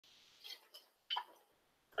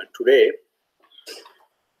today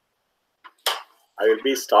I will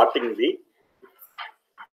be starting the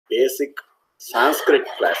basic Sanskrit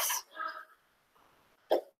class.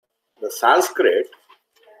 The Sanskrit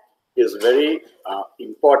is very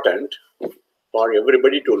important for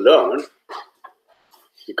everybody to learn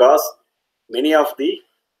because many of the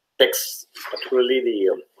texts, particularly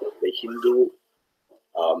the Hindu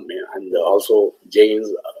and also Jains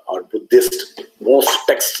or Buddhist, most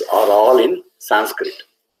texts are all in Sanskrit.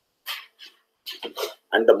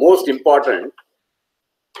 And the most important,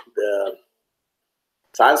 the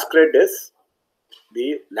Sanskrit is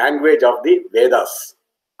the language of the Vedas.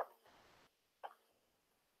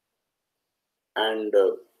 And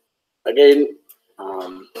again,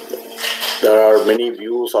 there are many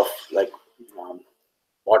views of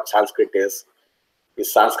what Sanskrit is.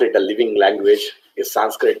 Is Sanskrit a living language? Is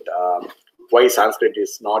Sanskrit, why Sanskrit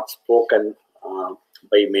is not spoken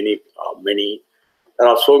by many? There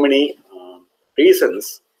are so many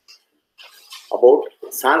reasons about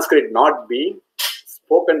Sanskrit not being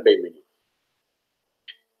spoken by many.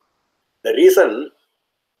 The reason,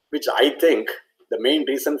 which I think the main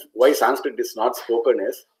reason why Sanskrit is not spoken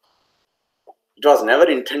is, it was never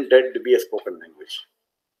intended to be a spoken language.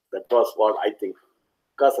 That was what I think.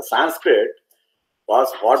 Because the Sanskrit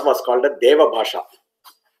was what was called a Deva Bhasha.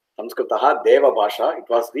 Samskritaha Deva Bhasha. It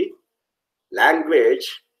was the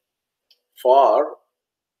language for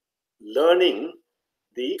learning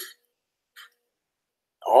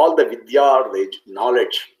all the Vidya or the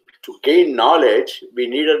knowledge. To gain knowledge, we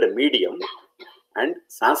needed a medium, and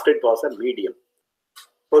Sanskrit was a medium.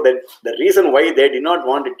 So that the reason why they did not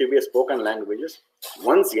want it to be a spoken language is,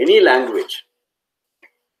 once any language,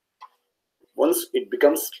 once it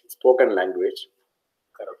becomes spoken language,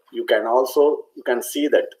 you can see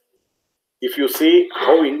that if you see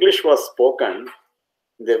how English was spoken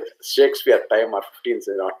in the Shakespeare time or 15th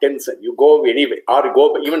century or 10th century, you go anyway, or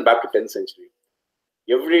go even back to 10th century.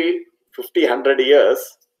 Every 50, 100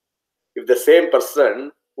 years, if the same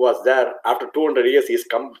person who was there after 200 years, he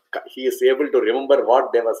is able to remember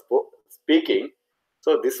what they were speaking.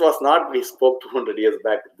 So this was not we spoke 200 years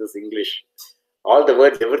back, this English. All the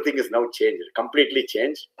words, everything is now changed, completely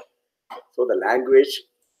changed. So the language,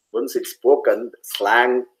 once it's spoken,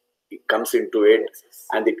 slang it comes into it,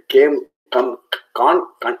 and it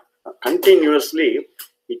continuously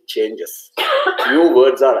it changes. New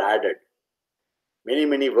words are added.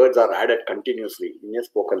 Many words are added continuously in a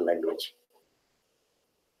spoken language.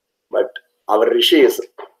 But our rishis,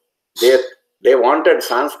 they wanted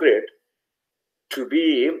Sanskrit to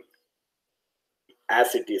be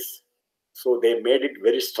as it is. So they made it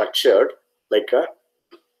very structured, like a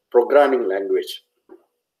programming language.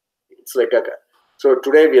 It's like so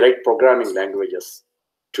today we write programming languages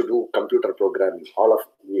to do computer programming.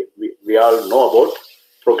 We all know about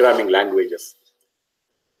programming languages.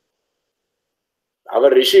 Our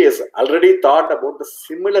rishis already thought about the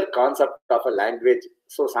similar concept of a language.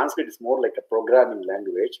 So Sanskrit is more like a programming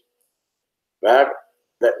language, where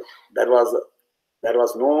there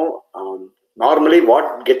was no normally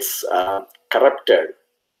what gets corrupted,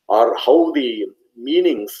 or how the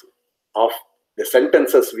meanings of the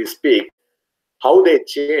sentences we speak, how they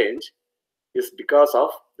change, is because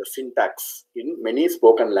of the syntax in many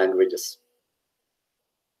spoken languages.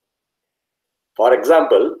 For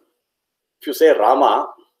example, if you say Rama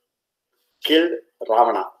killed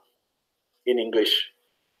Ravana in English,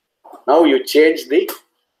 now you change the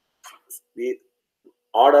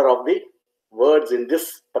order of the words in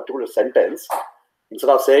this particular sentence. Instead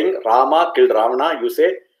of saying Rama killed Ravana, you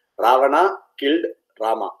say Ravana killed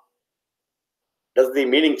Rama. Does the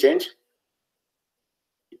meaning change?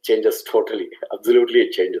 It changes totally. Absolutely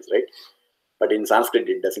it changes, right? But in Sanskrit,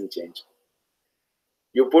 it doesn't change.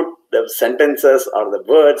 You put the sentences or the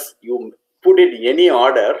words, you put it in any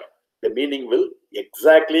order, the meaning will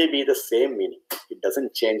exactly be the same meaning. It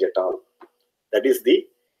doesn't change at all. That is the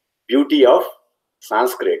beauty of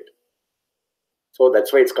Sanskrit. So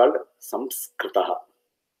that's why it's called SAMSKRUTAM.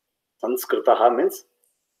 SAMSKRUTAM means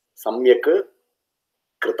Samyak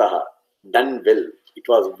Kritaha, done well. It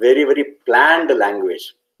was very, very planned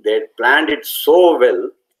language. They planned it so well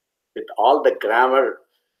with all the grammar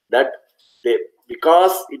that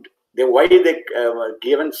why they were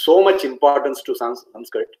given so much importance to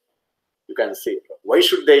Sanskrit. You can see why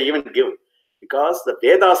should they even give? Because the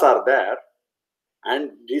Vedas are there,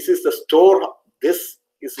 and this is the store.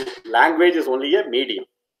 Language is only a medium,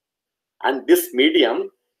 and this medium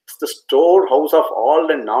is the storehouse of all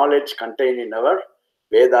the knowledge contained in our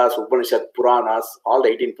Vedas, Upanishad, Puranas, all the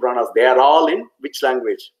 18 Puranas. They are all in which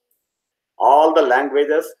language? All the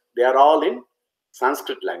languages, they are all in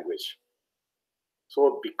Sanskrit language.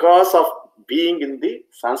 So because of being in the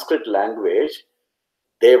Sanskrit language,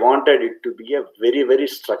 they wanted it to be a very, very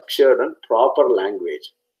structured and proper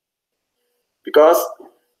language. Because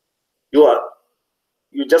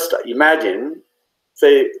you just imagine,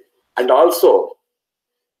 say, and also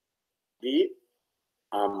the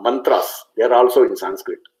mantras, they are also in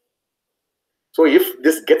Sanskrit. So if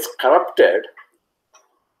this gets corrupted,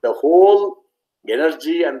 the whole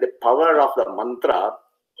energy and the power of the mantra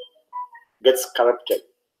gets corrupted.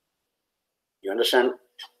 You understand?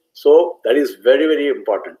 So that is very, very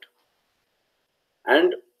important.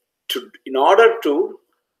 And in order to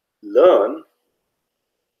learn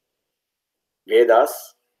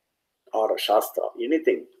Vedas or Shastra,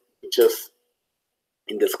 anything which is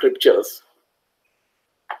in the scriptures,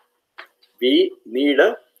 we need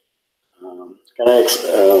a can I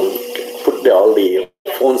put all the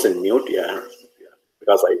phones in mute? Yeah,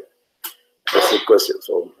 because I just request you.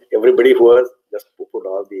 So everybody who has just put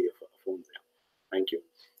all the phones there. Thank you.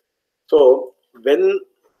 So when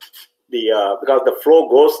the because the flow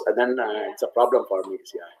goes, and then it's a problem for me.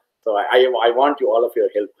 Yeah. So I want you all of your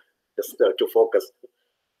help just to focus.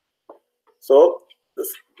 So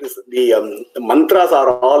the mantras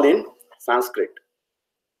are all in Sanskrit.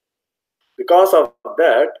 Because of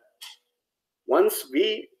that, once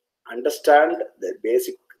we understand the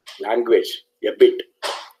basic language a bit,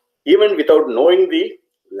 even without knowing the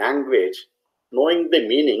language, knowing the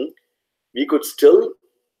meaning, we could still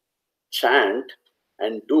chant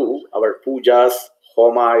and do our pujas,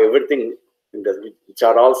 homa, everything which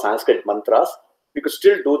are all Sanskrit mantras. We could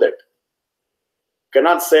still do that.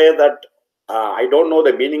 Cannot say that I don't know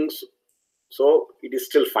the meanings, so it is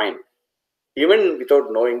still fine, even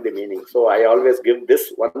without knowing the meaning. So I always give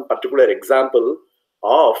this one particular example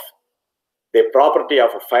of the property of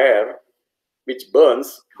a fire which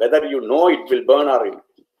burns, whether you know it will burn or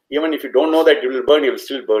even if you don't know that it will burn, it will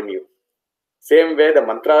still burn you. Same way the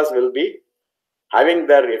mantras will be having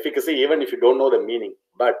their efficacy even if you don't know the meaning.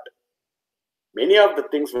 But many of the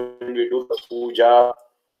things when we do the puja,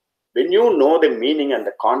 when you know the meaning and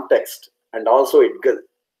the context, and also it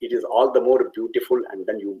is all the more beautiful, and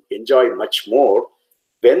then you enjoy much more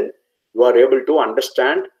when you are able to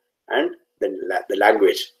understand and then the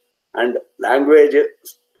language. And language,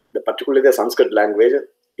 particularly the Sanskrit language,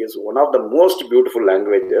 is one of the most beautiful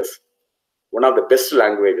languages, one of the best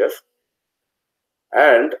languages.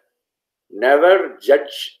 And never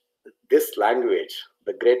judge this language,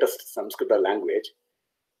 the greatest Sanskrit language,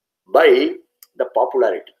 by the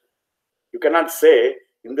popularity. You cannot say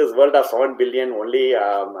in this world of 7 billion, only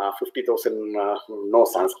 50,000 know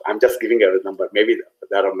Sanskrit. I'm just giving a number. Maybe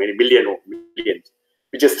there are many millions,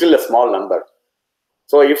 which is still a small number.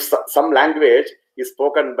 So if some language is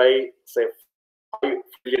spoken by, say, 5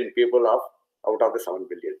 billion people out of the 7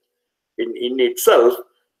 billion, in itself,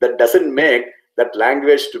 that doesn't make that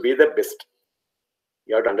language to be the best.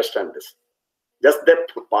 You have to understand this. Just that,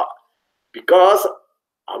 because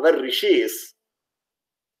our rishis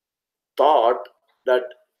thought that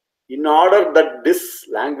in order that this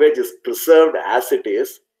language is preserved as it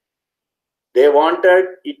is, they wanted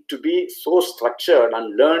it to be so structured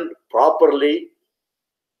and learned properly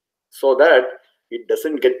so that it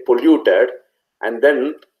doesn't get polluted. And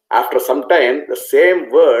then after some time, the same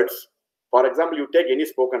words, for example, you take any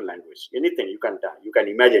spoken language, anything you can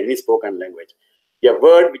imagine, any spoken language. A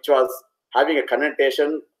word which was having a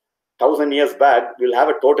connotation 1,000 years back will have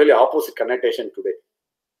a totally opposite connotation today.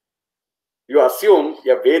 You assume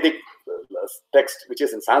a Vedic text which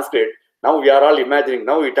is in Sanskrit, now we are all imagining,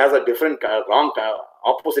 now it has a different wrong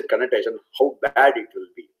opposite connotation, how bad it will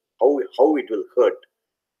be, how it will hurt.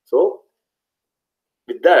 So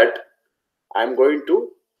with that, I'm going to,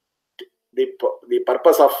 the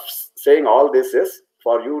purpose of saying all this is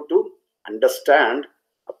for you to understand,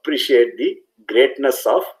 appreciate the greatness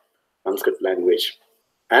of Sanskrit language.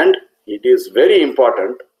 And it is very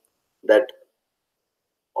important that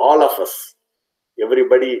all of us,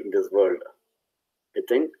 everybody in this world, I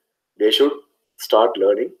think they should start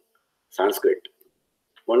learning Sanskrit.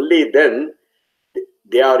 Only then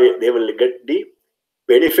they will get the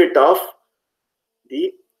benefit of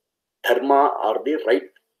the dharma or the right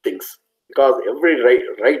things. Because every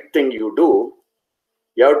right thing you do,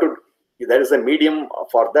 you have to, there is a medium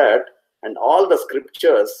for that. And all the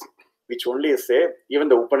scriptures which only say, even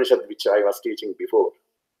the Upanishad which I was teaching before,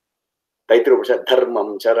 Taittiriya Upanishad,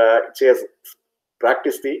 Dharmam, Chara, it says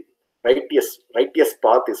practice the righteous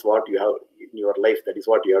path is what you have in your life. That is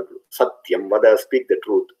what you have to do. Satyam, Vada, speak the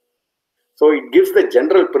truth. So it gives the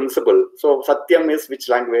general principle. So Satyam is which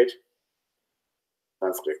language?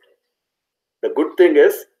 Sanskrit. The good thing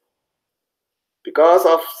is, because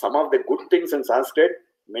of some of the good things in Sanskrit,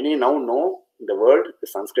 many now know the word, the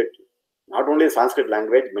Sanskrit. Not only the Sanskrit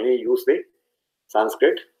language, many use the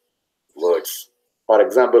Sanskrit words. For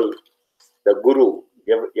example, the guru,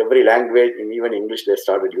 every language, in even English, they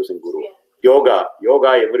started using guru. Yoga,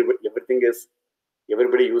 everything is,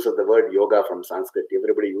 everybody uses the word yoga from Sanskrit.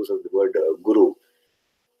 Everybody uses the word guru.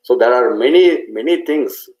 So there are many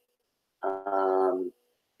things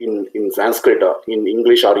in Sanskrit or in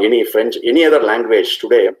English or any French, any other language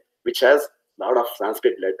today, which has a lot of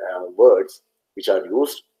Sanskrit words which are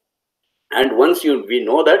used. And once we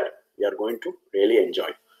know that, we are going to really enjoy.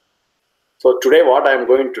 So today what I am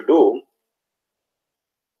going to do,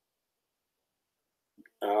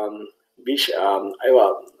 we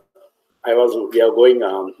are going,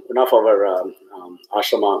 one of our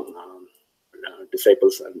ashrama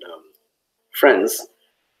disciples and friends,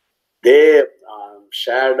 they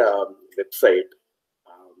shared a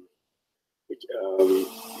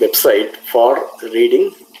website for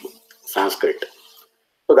reading Sanskrit.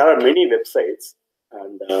 So there are many websites,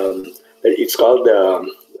 and it's called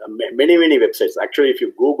many websites. Actually, if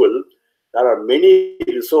you Google, there are many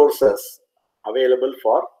resources available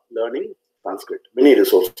for learning Sanskrit. Many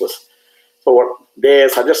resources. So what they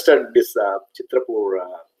suggested this Chitrapur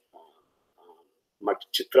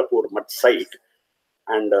Mutt site,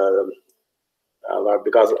 and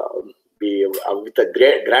because with a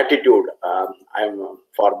great gratitude, I am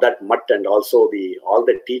for that Mutt and also all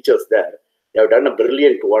the teachers there. They have done a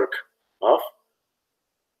brilliant work of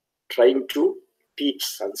trying to teach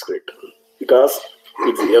Sanskrit, because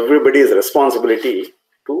it's everybody's responsibility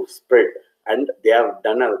to spread, and they have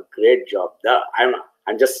done a great job.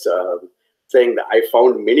 I'm just saying that I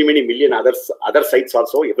found many million other sites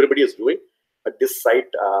also. Everybody is doing, but this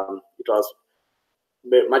site it was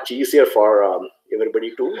much easier for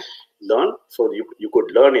everybody to learn. So you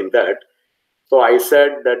could learn in that. So I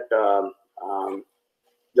said that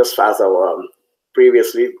just as our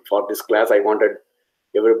previously for this class, I wanted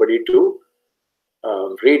everybody to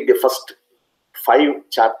read the first 5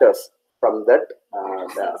 chapters from that.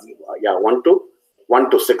 1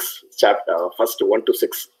 to 6 chapter, first 1 to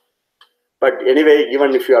 6. But anyway,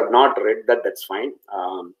 even if you have not read that, that's fine.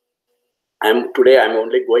 Today I'm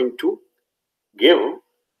only going to give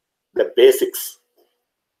the basics.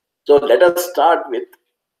 So let us start with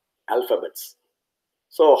alphabets.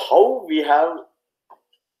 So how we have,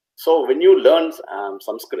 so when you learn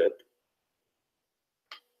Sanskrit,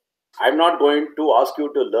 I'm not going to ask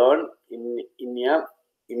you to learn in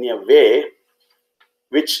a way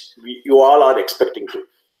which you all are expecting to.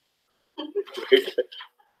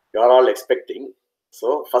 You are all expecting.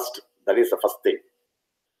 So first, that is the first thing.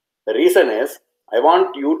 The reason is, I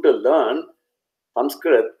want you to learn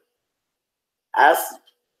Sanskrit as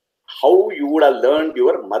how you would have learned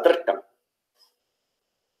your mother tongue.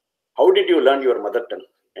 How did you learn your mother tongue?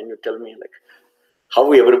 Can you tell me, like,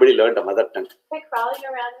 how everybody learned a mother tongue? By crawling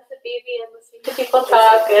around as a baby and listening to people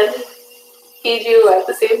talk and feed you at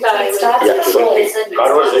the same time.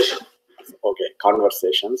 Conversation. Okay,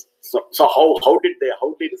 conversations. So how did they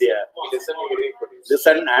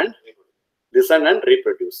listen and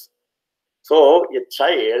reproduce? So a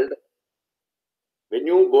child, when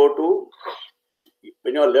you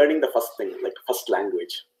are learning the first thing, like first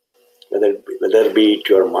language, whether it be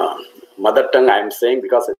your mother tongue, I am saying,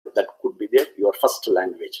 because that could be your first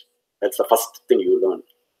language. That's the first thing you learn.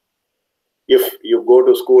 If you go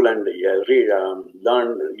to school and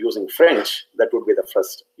learn using French, that would be the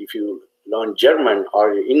first. If you learn German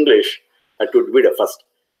or English, that would be the first.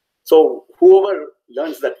 So whoever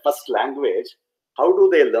learns that first language, how do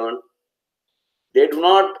they learn? They do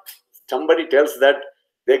not, somebody tells that,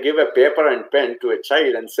 they give a paper and pen to a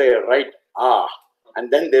child and say, write and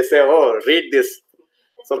then they say, oh, read this.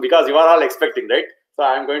 So because you are all expecting, right? So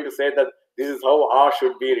I'm going to say that this is how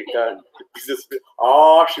should be returned. This is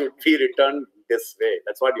should be returned this way.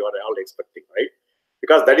 That's what you are all expecting, right?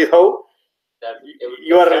 Because that is how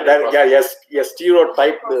you are there.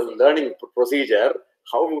 Stereotype the learning procedure,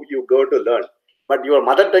 how you go to learn. But your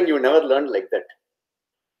mother tongue, you never learn like that.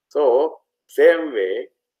 So same way,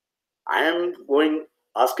 I am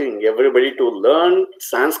asking everybody to learn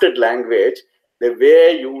Sanskrit language the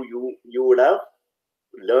way you would have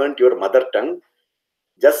learned your mother tongue,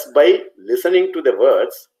 just by listening to the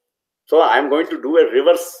words. So I am going to do a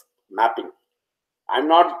reverse mapping.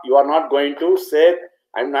 You are not going to say,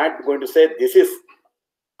 I'm not going to say this is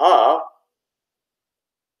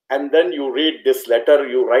and then you read this letter,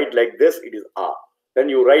 you write like this, it is Then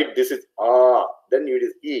you write this is then it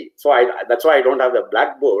is E. So that's why I don't have the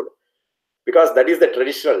blackboard, because that is the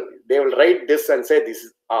traditional. They will write this and say this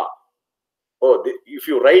is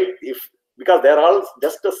if because they're all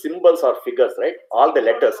just the symbols or figures, right? All the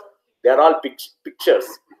letters, they're all pictures.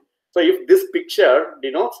 So if this picture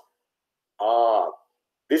denotes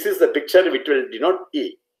this is the picture which will denote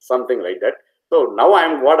E, something like that. So now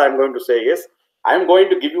what I'm going to say is, I'm going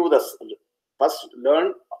to give you the first,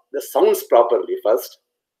 learn the sounds properly first.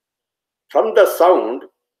 From the sound,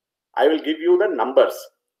 I will give you the numbers.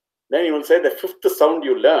 Then you will say the fifth sound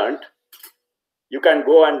you learned. You can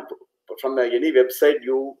go and from any website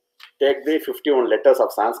you take the 51 letters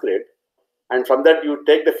of Sanskrit, and from that you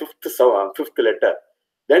take the fifth letter.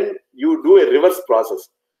 Then you do a reverse process.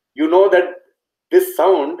 You know that this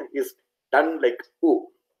sound is done like U,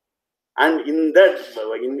 and in that,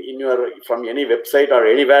 in your, from any website or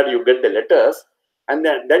anywhere you get the letters, and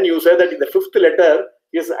then you say that the fifth letter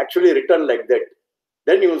is actually written like that.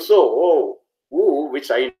 Then you will say, oh, U,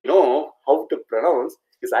 which I know how to pronounce,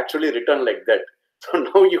 is actually written like that. So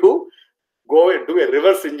now you go and do a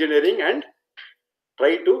reverse engineering and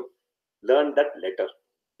try to learn that letter.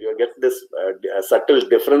 You get this subtle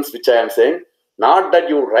difference which I am saying. Not that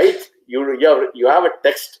you write, you have a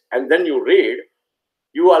text and then you read.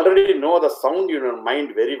 You already know the sound in your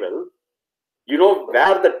mind very well. You know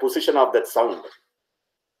where the position of that sound.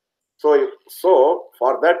 So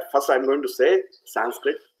for that, first I'm going to say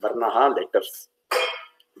Sanskrit Varnaha letters.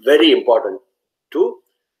 Very important to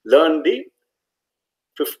learn the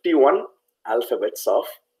 51 alphabets of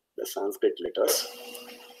the Sanskrit letters.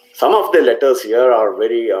 Some of the letters here are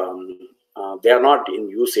very, they are not in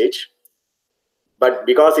usage. But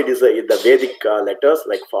because it is the Vedic letters,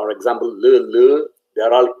 like for example, L, they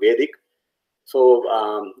are all Vedic. So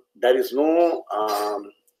there is no,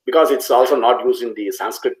 because it's also not used in the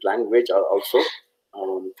Sanskrit language also,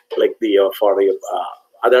 like the for the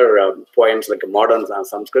other poems like modern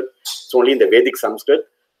Sanskrit. It's only in the Vedic Sanskrit.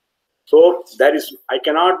 So there is, I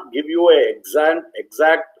cannot give you a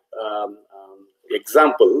exact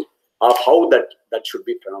example of how that should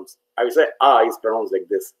be pronounced. I will say A is pronounced like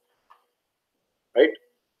this, right?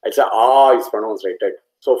 I say A is pronounced like that.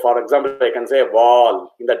 So for example, I can say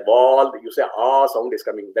wall. In that wall, you say A sound is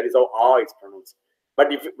coming. That is how A is pronounced.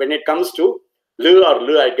 But when it comes to L or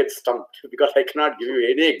L, I get stumped because I cannot give you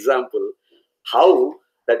any example how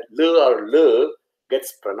that L or L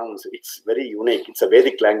gets pronounced. It's very unique. It's a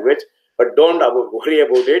Vedic language, but don't worry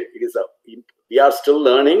about it. We are still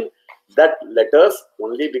learning that letters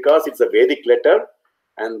only because it's a Vedic letter,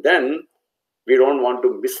 and then we don't want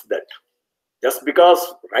to miss that. Just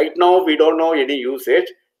because right now we don't know any usage,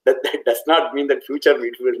 that does not mean that future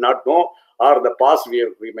we will not know, or the past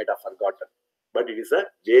we might have forgotten. But it is a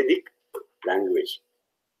Vedic language.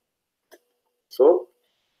 So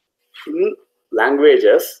in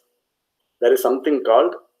languages, there is something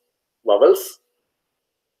called vowels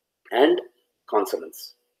and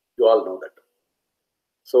consonants. You all know that.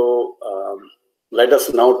 So let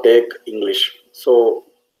us now take English. So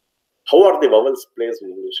how are the vowels placed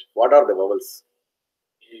in English? What are the vowels?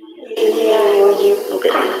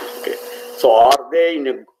 Okay. So are they in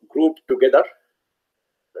a group together?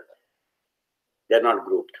 They are not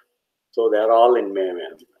grouped. So they are all in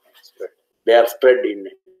spread. They are spread in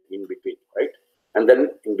between, right? And then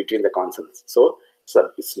in between the consonants. So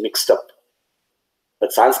it's mixed up.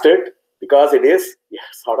 But Sanskrit, because it is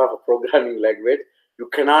sort of a programming language, you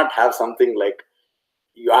cannot have something like,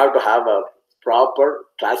 you have to have a proper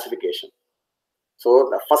classification. So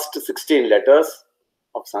the first 16 letters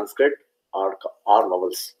of Sanskrit are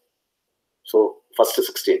vowels. So first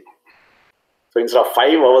 16. So instead of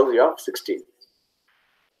 5 vowels, you have 16.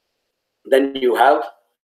 Then you have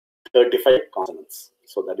 35 consonants.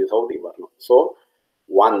 So that is how the Varna. So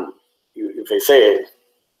 1, if I say,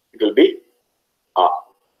 it will be A.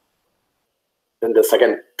 Then the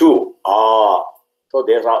second 2, A. So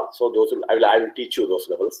those I will teach you those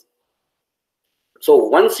levels. So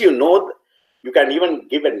once you know, you can even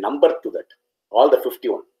give a number to that. All the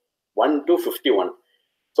 51, 1 to 51.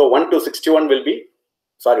 So 1 to 61 will be,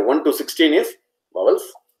 1 to 16 is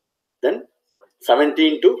vowels. Then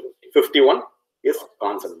 17 to 51 is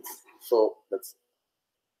consonants. So that's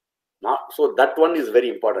now. So that one is very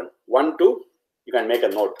important. 1 to, you can make a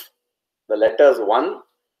note. The letters 1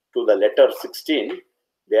 to the letter 16,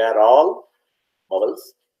 they are all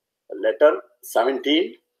vowels. The letter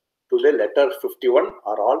 17 to the letter 51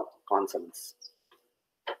 are all consonants.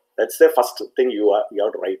 That's the first thing you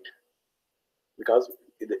have to write, because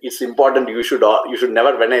it's important. You should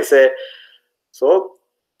never, when I say, so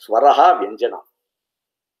swaraha vyanjana,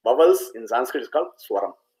 vowels in Sanskrit is called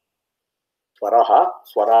swaram. Swaraha,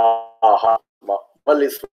 swaraha, vowel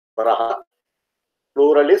is swaraha,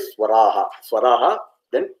 plural is swaraha, swaraha,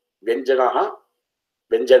 then vyanjanaha,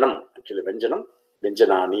 vyanjanam, actually vyanjanam,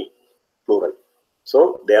 vyanjanani, plural.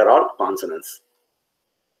 So they are all consonants.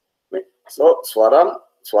 So swaram,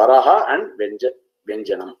 swaraha and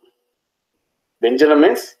vyanjanam. Vyanjanam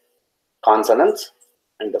means consonants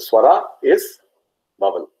and the swara is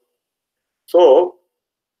vowel. So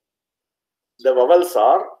the vowels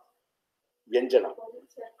are vyanjanam.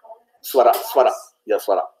 Swara. Yeah,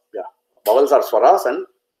 swara. Yeah. Vowels are swaras and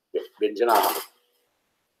vyanjanani.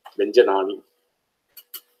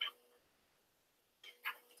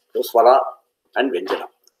 So swara and vyanjana.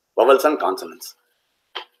 Vowels and consonants.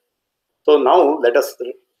 So now let us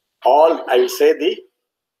all, I will say the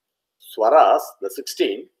swaras, the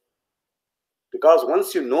 16, because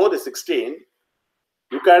once you know the 16,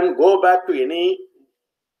 you can go back to any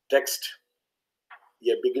text,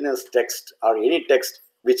 a beginner's text or any text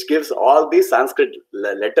which gives all these Sanskrit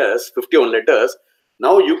letters, 51 letters.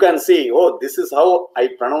 Now you can see, oh, this is how I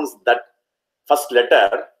pronounce that first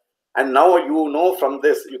letter. And now you know from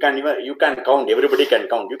this, you can count, everybody can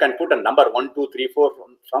count. You can put a number 1, 2, 3, 4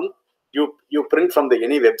 from you print from the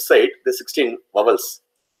any website the 16 vowels.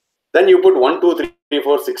 Then you put 1, 2, 3,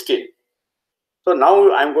 4, 16. So now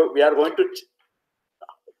we are going to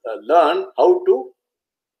learn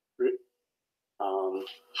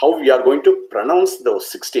how we are going to pronounce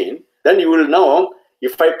those 16. Then you will know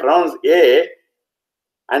if I pronounce A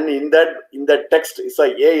and in that text is a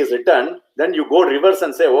A is written, then you go reverse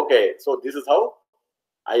and say, okay, so this is how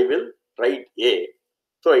I will write A.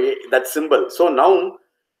 So that symbol. So now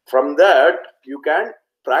from that you can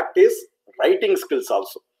practice writing skills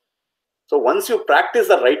also. So once you practice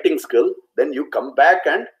the writing skill, then you come back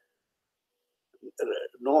and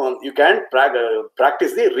you can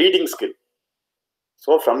practice the reading skill.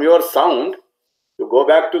 So from your sound, you go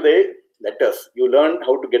back to the letters. You learn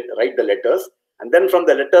how to write the letters, and then from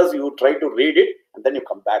the letters you try to read it, and then you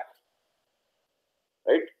come back.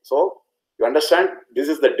 Right? So you understand, this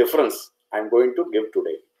is the difference I am going to give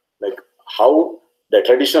today, like how the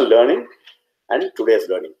traditional learning and today's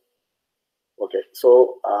learning. Okay,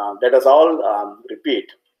 so let us all repeat.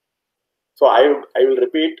 So I will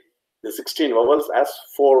repeat the 16 vowels as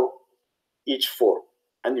 4, each 4,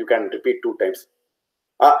 and you can repeat 2 times.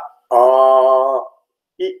 A, I,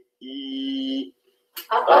 I. A,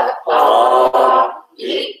 I, I.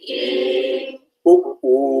 U,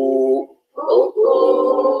 U. U,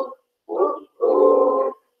 U. R,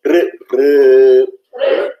 R. R, R. R, R.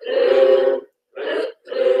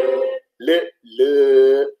 L, L. L,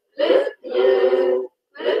 L. L.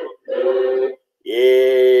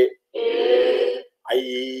 A, A.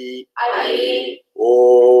 I. I.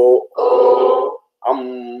 O. O.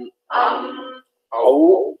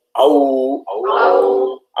 Au, au,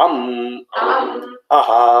 Au.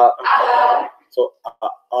 aha. Aha. So a,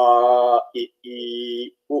 I,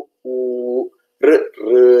 U, R, R,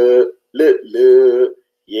 L, L,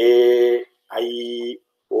 E, I,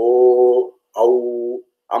 O, au,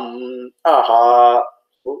 aha.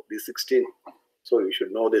 So the 16. So you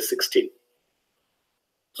should know the 16.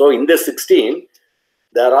 So in the 16,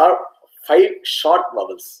 there are 5 short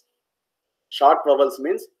vowels. Short vowels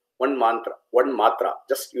means one matra.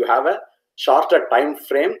 Just you have a shorter time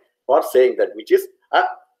frame for saying that, which is a,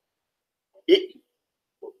 I,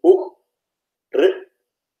 U, R,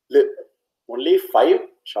 L. Only 5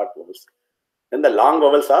 short vowels. Then the long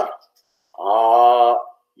vowels are A,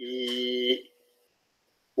 I,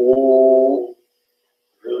 U,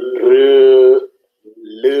 R,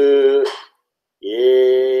 L,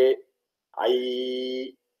 E,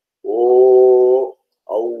 I, O,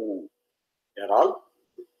 Au. They are all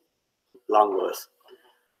long vowels.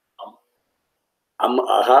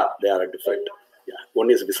 Aha, they are different. Yeah. One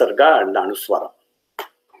is Visarga and Anuswara.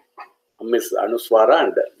 Is Anuswara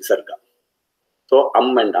and Visarga. So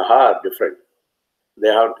and Aha are different. They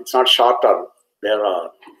have, it's not short or there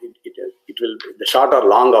are, it will, the short or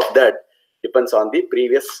long of that depends on the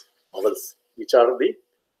previous vowels, which are the,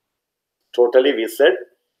 totally we said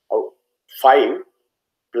 5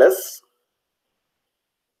 plus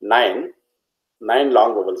 9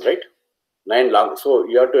 long vowels, right? 9 long. So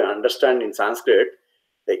you have to understand in Sanskrit,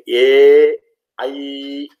 the A,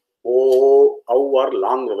 I, O, Au are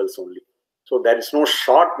long vowels only. So there is no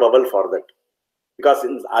short vowel for that. Because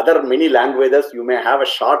in other many languages, you may have a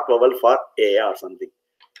short vowel for A or something.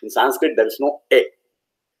 In Sanskrit, there is no A.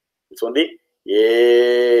 It's only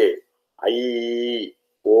A, I,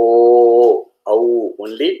 O, Au,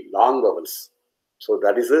 only long vowels. So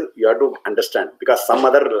that is you have to understand. Because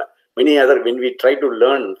many other, when we try to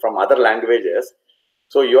learn from other languages,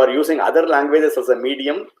 so you are using other languages as a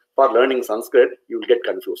medium for learning Sanskrit, you will get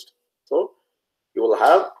confused. So you will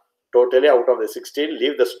have totally out of the 16,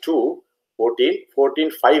 leave this 2,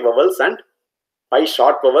 14, 5 vowels and 5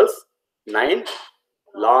 short vowels 9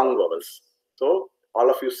 long vowels. So all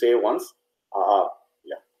of you say once.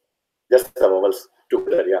 Yeah, just the vowels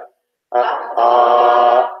together. Yeah.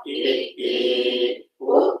 I,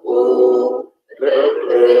 U, R, L,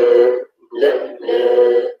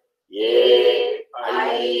 E,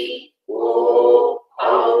 I, O,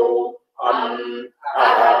 Au,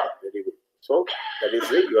 Very good. So that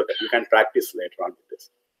is it. You can practice later on with this.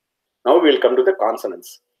 Now we will come to the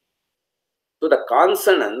consonants. So the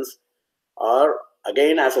consonants are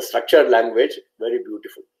again as a structured language very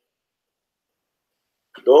beautiful.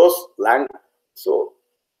 So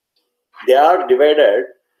they are divided.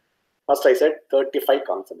 First I said 35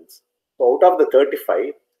 consonants. So out of the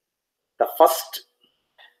 35, the first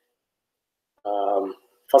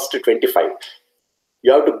 25,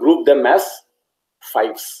 you have to group them as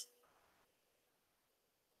fives.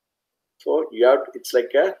 So you have it's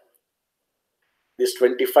like this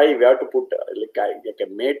 25 you have to put like a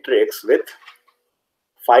matrix with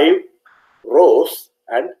 5 rows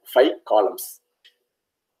and 5 columns.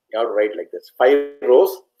 You have to write like this: 5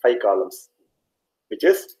 rows, 5 columns, which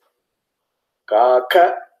is ka,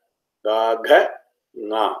 kha, ga, gha,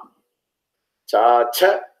 nga, cha,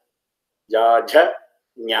 cha, ja, jha,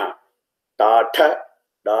 nya, ta, tha,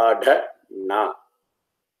 da, dha, na,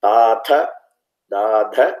 ta, tha, da,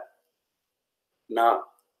 dha, na,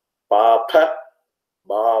 pa, pha,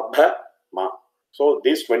 ba, bha, ma. So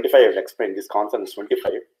these 25 I will explain. This consonant is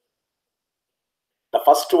 25. The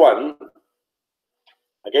first one,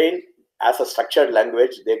 again, as a structured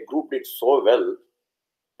language, they grouped it so well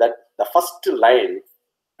that the first line,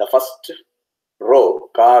 the first row,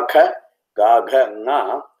 ka, kha, ga, gha,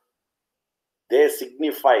 nga, they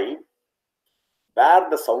signify where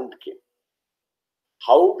the sound came,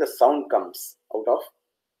 how the sound comes out of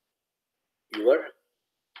your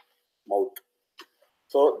mouth.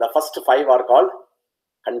 So the first 5 are called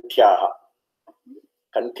kantyaha.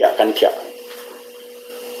 Kantya.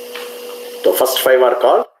 The first 5 are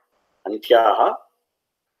called kantyaha,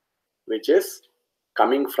 which is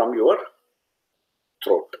coming from your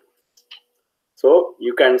throat. So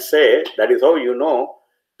you can say, that is how you know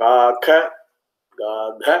ka, kha,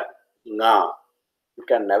 ga, gha, nga. You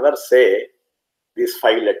can never say these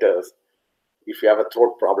 5 letters if you have a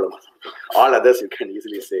throat problem. All others you can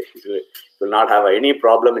easily say. You will not have any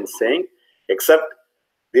problem in saying, except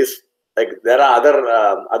this. Like there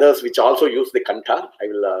are others which also use the kantha. I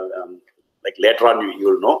will like later on you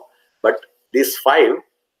will know. But these 5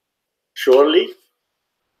 surely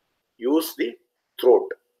use the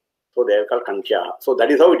throat. So they are called kantya. So that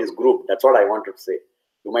is how it is grouped. That's what I wanted to say.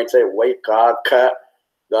 You might say why ka, kha,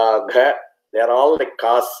 ga, gha. They are all like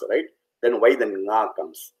kas, right? Then why the nga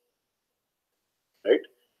comes, right?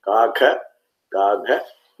 Ka, kha, ga, gha,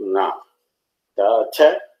 nga, ta,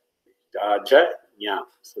 cha, ja, ja, nya.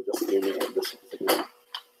 So just give me this.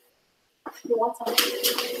 You want something?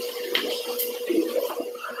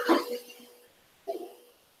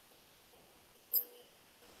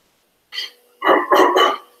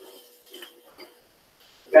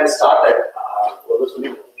 You can start at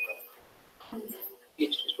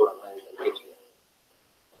each student.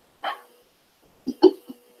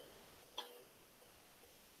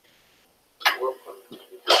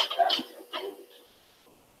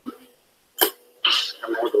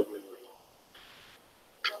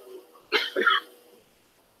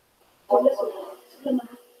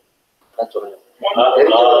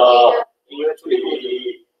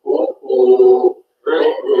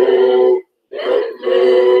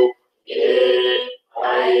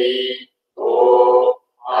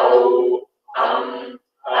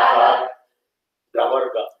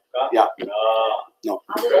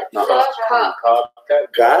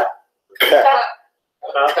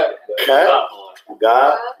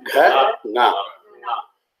 Ga, gha, nga,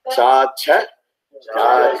 cha, cha, ja,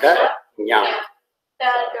 ja, nya,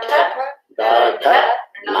 da, da,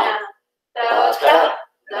 na, ta, ta,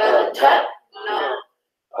 da, da, na,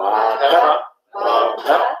 pa, pa, ba,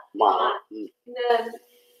 bha, ma. Then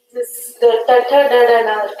the ta, ta, da, da,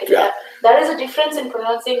 na. Yeah. That is a difference in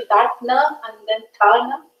pronouncing that na and then ta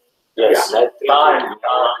na. Yes, that's a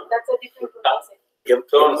different pronouncing.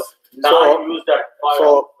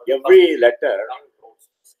 So every letter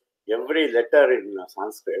in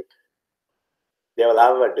Sanskrit, they will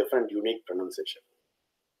have a different unique pronunciation.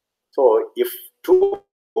 So if two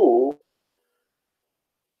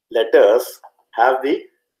letters have the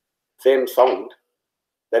same sound,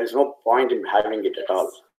 there is no point in having it at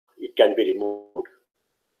all. It can be removed.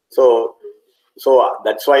 So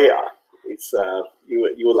that's why it's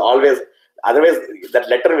you will always, otherwise that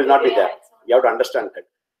letter will not be there. You have to understand that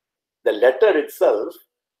the letter itself,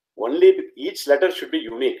 only each letter should be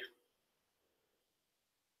unique.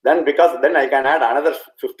 Then then I can add another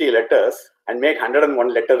 50 letters and make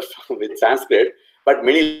 101 letters with Sanskrit, but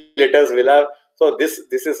many letters will have. So this is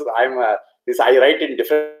this I write in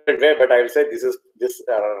different way, but I will say this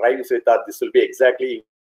rhymes with that. This will be exactly.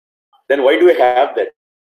 Then why do we have that?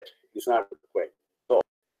 It's not required. So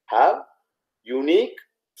have unique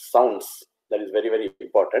sounds. That is very, very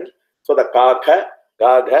important. So the ka, kha,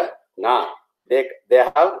 ga, gha, na, they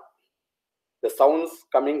have the sounds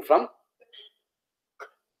coming from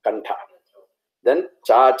kantha. Then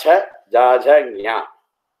cha, cha, ja, ja, nya,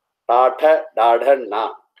 ta, tha, da, dha,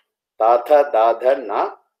 na, ta, tha, da, dha,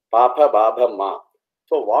 na, pa, pha, ba, bha, ma.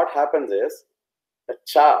 So what happens is the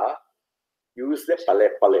cha, use the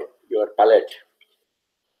palate, your palate,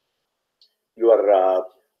 your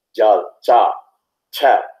ja, cha,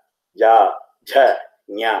 cha, ja, jha,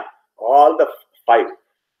 nya, all the 5.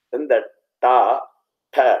 Then the ta,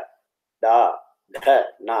 tha, da, dha,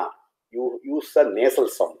 na, you use a nasal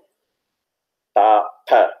sound. Ta,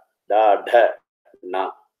 tha, da, dha,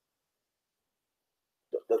 na.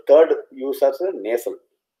 The third use as a nasal,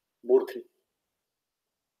 murthi.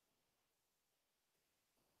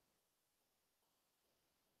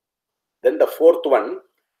 Then the fourth one,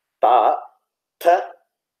 ta, tha,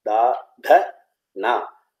 da, dha, na.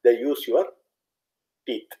 They use your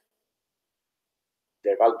teeth.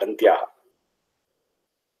 They are called dantyaha.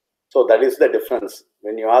 So that is the difference.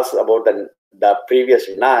 When you ask about the previous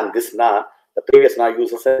na and this na, the previous na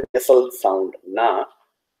uses a nasal sound na.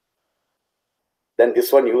 Then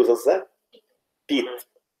this one uses a teeth.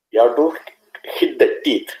 You have to hit the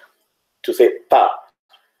teeth to say ta.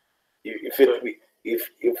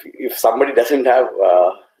 If somebody doesn't have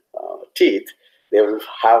teeth, they will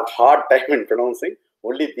have hard time in pronouncing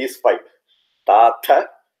only these 5. Ta, tha,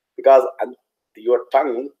 because your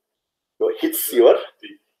tongue hits your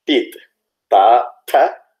teeth. Ta, tha,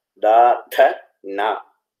 da, tha, na.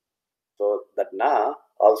 So that na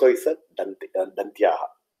also is a dantyaha.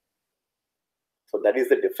 So that is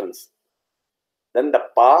the difference. Then the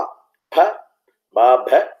pa, pha, ba,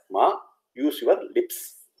 bha, ma, use your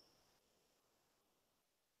lips.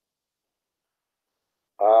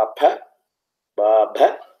 Pa, pha, ba,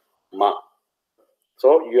 bha, ma.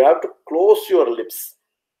 So you have to close your lips.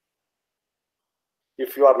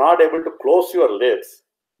 If you are not able to close your lips,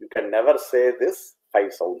 you can never say this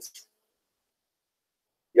 5 sounds.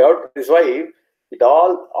 This is why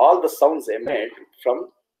all the sounds emanate from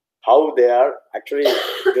how they are actually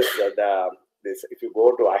this. If you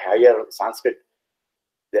go to a higher Sanskrit,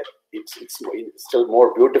 it's still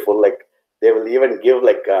more beautiful. Like they will even give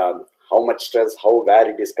like how much stress, where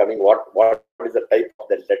it is coming, what is the type of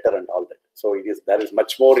the letter and all that. So there is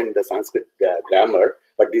much more in the Sanskrit grammar,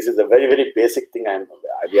 but this is a very, very basic thing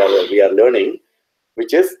we are learning,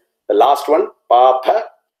 which is the last one, pa, pha,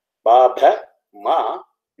 ba, bha, ma,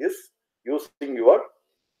 is using your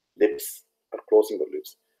lips or closing your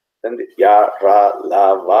lips. Then the ya, ra,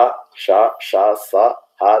 la, va, sha, sha, sa,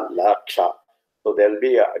 ha, la, ksha. So there will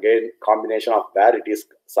be again combination of where it is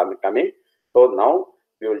coming. So now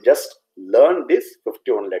we will just learn these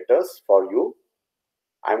 51 letters for you.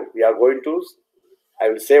 We are going to, I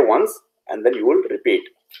will say once and then you will repeat.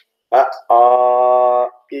 A, I,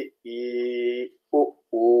 U,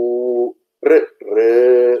 U, R,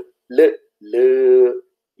 R, L, L,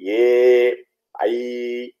 E,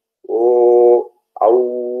 I, O,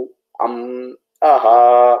 Au,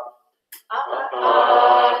 Aha. A,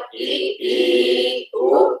 I,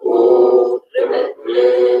 U, U, R, R,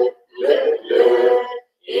 L,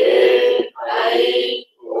 E, I,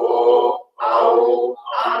 O, Au,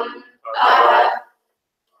 Aha.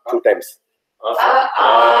 2 times. A,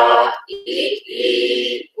 I, U,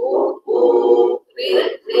 U,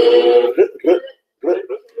 R, R,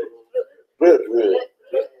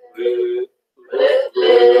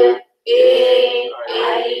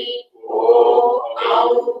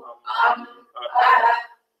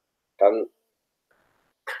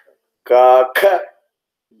 Ka, kha,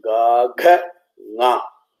 ga, gha, nga.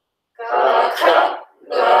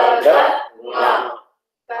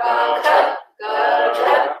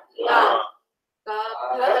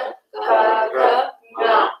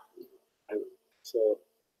 So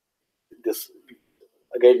this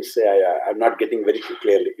again say I'm not getting very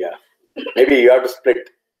clearly. Yeah, maybe you have to split.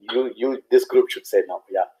 You this group should say now.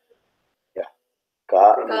 Yeah.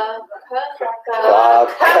 Ka, kha,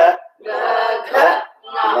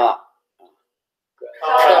 nga.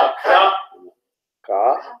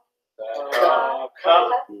 Ka,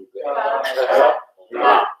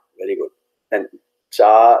 very good. Then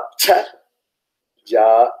cha, cha,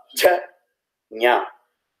 ja, cha, nya.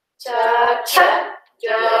 Cha, cha,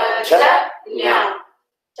 ja, cha, nya.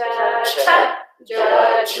 Cha, cha,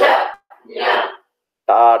 ja,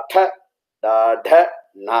 tha, da, dha,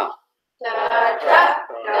 na. Da, da,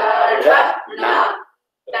 da, da, na.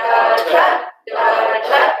 Da, da, da,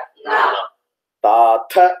 da, na. Ta,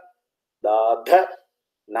 tha, da, dha,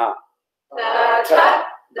 na. Da, da,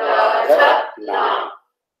 da, da, na.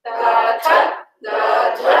 Da, da,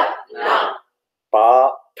 da, da, na.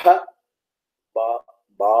 Pa, pha, ba,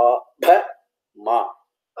 ba, bha, ma.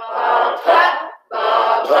 Pa, pa, ba,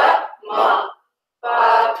 ba, ma. Pa,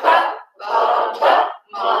 pa, ba, ba,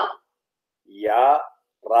 ma. Ya,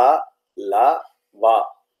 ra, la, va.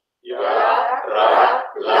 Ya, ra,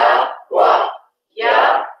 la, wa.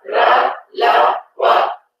 Ya, ra, la, wa.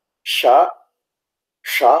 Sha,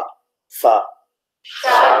 sha, sa.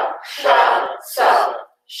 Sha, sha, sa.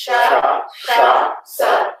 Sha, sha,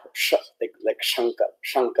 sa. Sha, like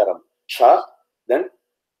Shankaram. Sha, then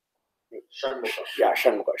yeah,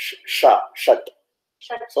 Shanmukha. Sha, shat.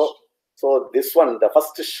 So this one, the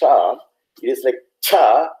first sha, it is like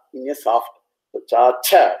cha in a soft. So cha,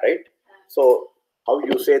 cha, right? So how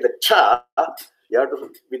you say the cha, you have to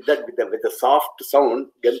with the soft sound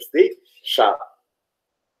against the sha,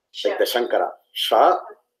 like the Shankara. Sha,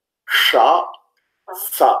 sha,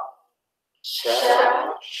 sa.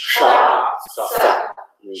 Sha, sha, sa.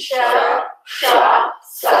 Sha, sha,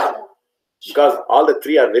 sa. Because all the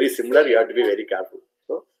three are very similar, you have to be very careful.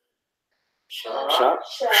 So sha,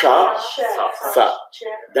 sha, sa.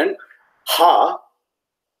 Then ha,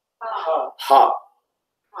 ha,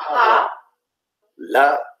 Ha,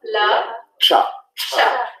 la, la, cha,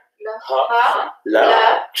 cha. Ha, la,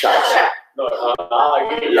 cha. cha.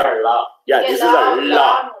 La. Yeah, this is a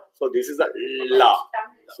la. So this is a la.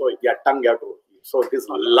 So yeah, tongue you have to. So this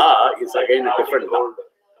la is again a different la.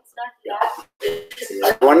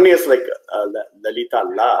 Yeah. One is like Lalita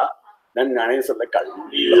la, then another is like a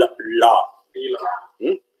la. La.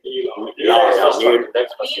 Hmm? La is first.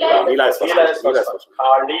 Leela is first.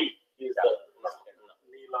 Kali is the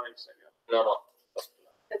no.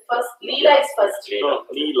 The first Leela is first.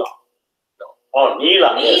 Neela. No. Oh,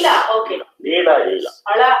 Neela. Neela, Yes. okay. Neela is.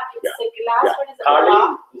 Ala, it's the last one is Kali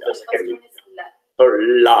La. is the First second. one is La. So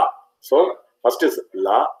la. So first is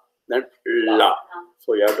la, then la.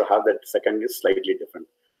 So you have to have that second is slightly different.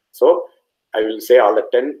 So I will say all the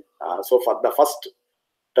 10. So for the first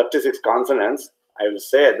 36 consonants, I will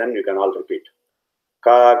say, then you can all repeat.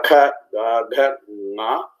 Ka, kha, ga, gha,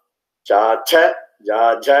 nga, cha, cha,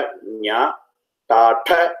 ja, ja, nya, ta,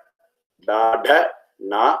 tha, da, dha,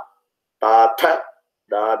 na, ta, tha,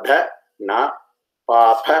 da, dha, na,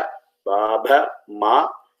 pa, pha, ba, bha, ma,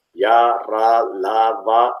 ya, ra, la,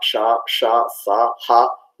 va, sha, sha, sa, ha,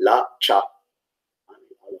 la, cha.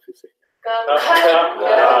 All of you say. Ka, kha,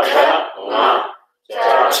 ga, gha, nga.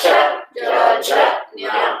 Cha, cha, ja, ja,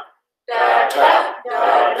 nya. Ta, tha,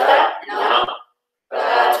 da, dha, na.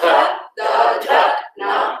 Ta, tha, da, dha,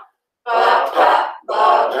 na. Pa, pha, ba,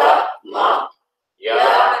 bha, ma. Ya,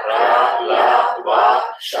 ra, la, va,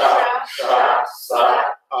 sha, sha, sa,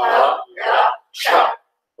 ha, la, cha.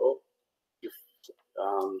 So, if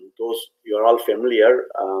those you are all familiar,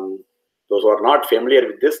 those who are not familiar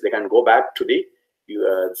with this, they can go back to the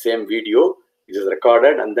same video. It is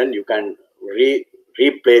recorded, and then you can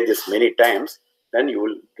replay this many times. Then you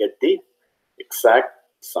will get the exact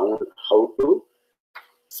sound, how to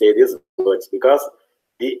say these words, because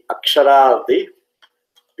the akshara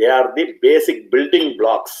they are the basic building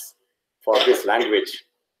blocks for this language.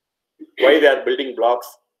 Why they are building blocks?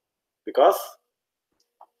 Because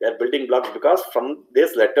they are building blocks because from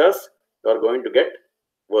these letters you are going to get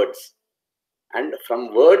words, and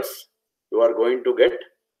from words you are going to get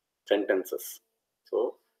sentences.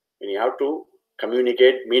 So when you have to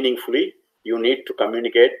communicate meaningfully, you need to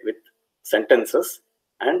communicate with sentences,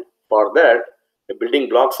 and for that the building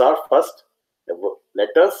blocks are first the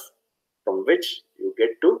letters, from which you get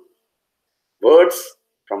to words,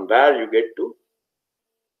 from where you get to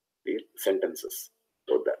the sentences.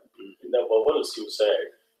 So that In the vowels you said,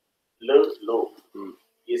 L, Lu.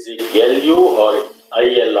 Is it L-U or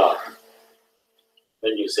I-L-R?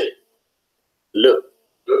 When you say L,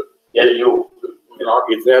 L-U. not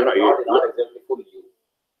is there no, Not exactly full U.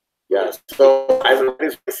 yeah. So as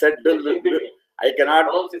I said, I cannot.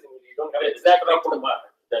 You don't have exact word.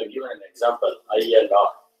 They give an example. I-L-R.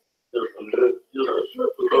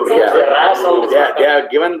 Yeah, they are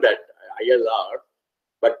given that ILR,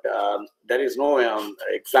 but there is no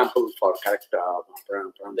example for correct The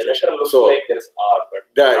pronunciation. letter looks So like there is R,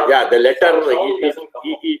 but the letter sound doesn't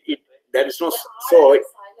come out. there is no, so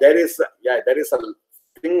there is a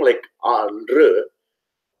thing like R.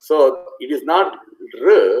 So it is not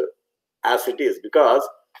R as it is, because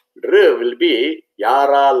R will be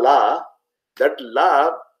Yara La. That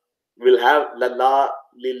La will have La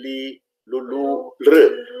lili, lulu, r.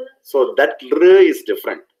 So that r is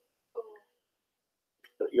different.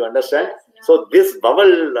 You understand? Yes, yeah. So this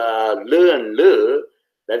vowel l and l,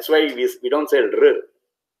 that's why we don't say r,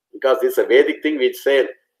 because it's a Vedic thing which say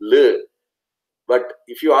l. But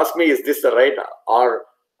if you ask me, is this the right, or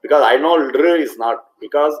because I know r is not,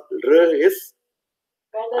 because r is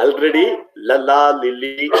already lala,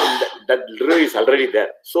 lili, that r is already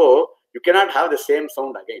there. So you cannot have the same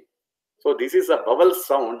sound again. So this is a vowel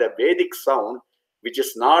sound, a Vedic sound, which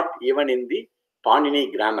is not even in the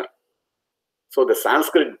Panini grammar. So the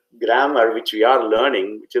Sanskrit grammar which we are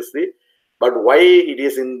learning, which is the, but why it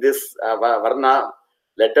is in this Varna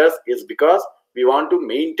letters is because we want to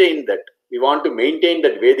maintain that. We want to maintain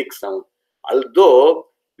that Vedic sound, although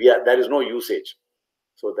there is no usage.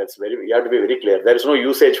 So that's very, you have to be very clear. There is no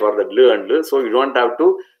usage for the l and l, so you don't have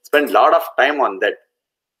to spend a lot of time on that,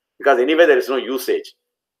 because anyway there is no usage,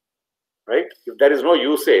 right? If there is no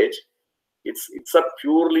usage, it's a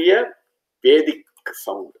purely a Vedic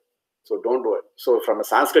sound. So don't worry. So from a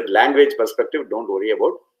Sanskrit language perspective, don't worry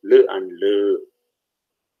about l and l.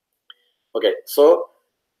 Okay, so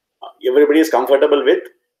everybody is comfortable with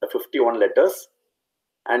the 51 letters,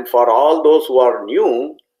 and for all those who are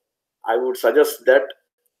new, I would suggest that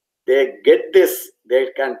they get this. They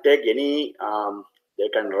can take any. They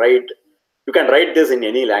can write. You can write this in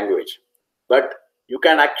any language, but you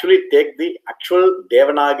can actually take the actual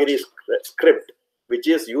Devanagari script, which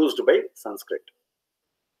is used by Sanskrit.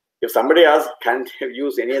 If somebody asks, can you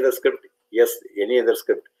use any other script? Yes, any other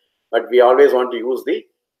script. But we always want to use the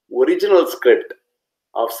original script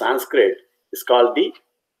of Sanskrit. It's called the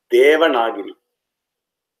Devanagari.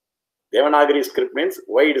 Devanagari script means,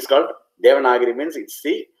 why it is called Devanagari means it's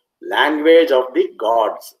the language of the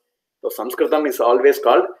gods. So Sanskritam is always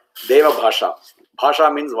called Deva Bhasha.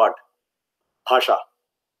 Bhasha means what? Bhasha.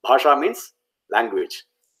 Bhasha means language.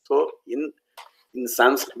 So in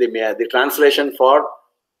Sanskrit, the translation for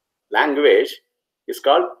language is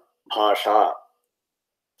called Bhasha.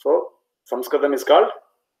 So Sanskritam is called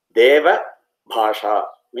Deva Bhasha,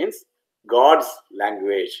 means God's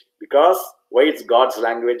language. Because why it's God's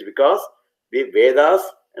language? Because the Vedas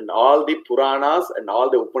and all the Puranas and all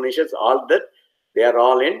the Upanishads, all that, they are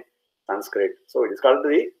all in Sanskrit. So it is called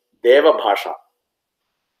the Deva Bhasha.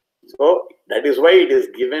 So that is why it is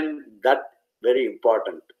given that very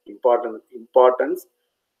importance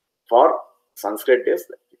for Sanskrit is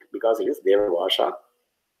because it is Deva Bhasha.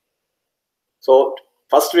 So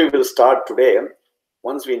first we will start today.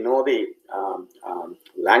 Once we know the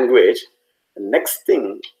language, the next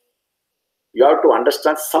thing you have to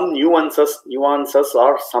understand some nuances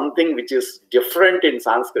or something which is different in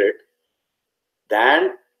Sanskrit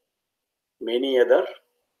than many other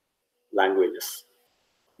languages.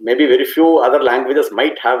 Maybe very few other languages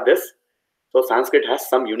might have this. So Sanskrit has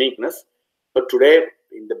some uniqueness. But today,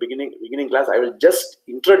 in the beginning class, I will just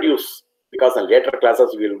introduce, because in later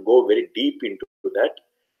classes we will go very deep into that.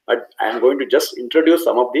 But I am going to just introduce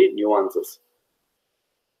some of the nuances.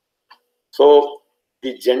 So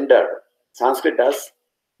the gender, Sanskrit has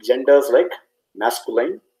genders like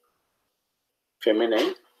masculine,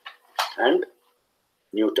 feminine, and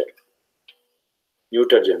neuter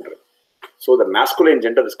gender. So the masculine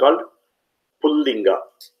gender is called Pullinga.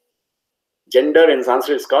 Gender in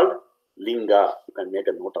Sanskrit is called Linga. You can make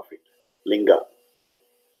a note of it. Linga.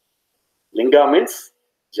 Linga means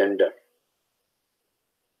gender.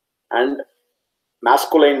 And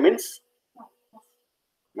masculine is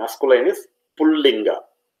Pullinga.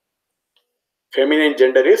 Feminine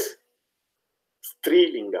gender is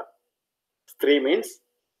Strilinga. Stri means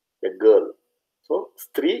a girl. So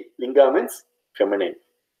Strilinga means feminine.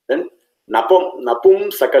 Then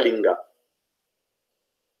Napumsakalinga.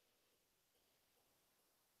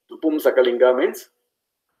 Napumsakalinga means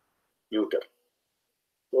neuter.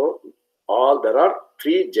 So there are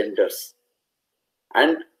three genders,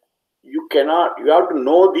 and you have to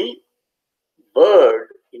know the word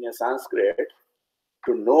in a Sanskrit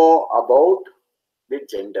to know about the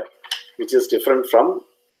gender, which is different from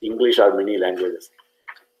English or many languages.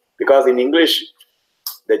 Because in English,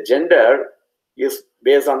 the gender is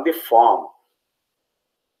based on the form,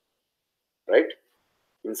 right?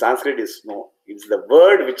 In Sanskrit, it's the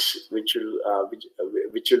word which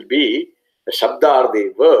will be the shabda or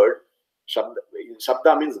the word.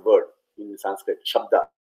 Shabda means word in Sanskrit. Shabda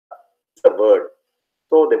is the word.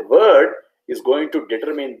 So the word is going to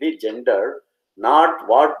determine the gender, not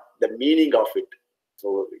what the meaning of it.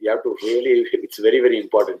 So you have to really, it's very, very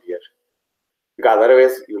important here, because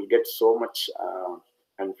otherwise you will get so much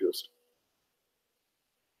confused.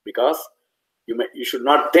 Because you should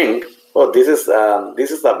not think, oh, this is a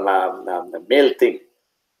male thing.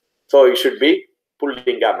 So it should be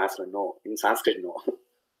Pullinga masculine. No, in Sanskrit, no.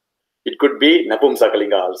 It could be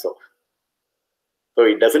Napumsakalinga also. So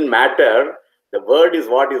it doesn't matter. The word is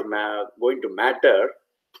what is going to matter,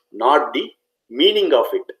 not the meaning of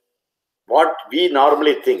it. What we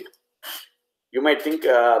normally think. You might think,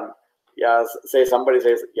 yeah, say somebody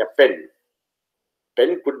says, yeah, pen.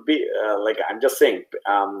 Pen could be, like I'm just saying,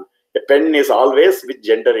 a pen is always with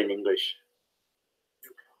gender in English.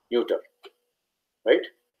 Neuter. Right?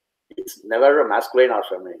 It's never a masculine or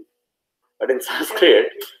feminine. But in Sanskrit,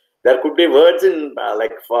 there could be words in,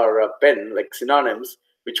 like for a pen, like synonyms,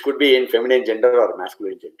 which could be in feminine gender or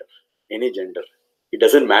masculine gender. Any gender. It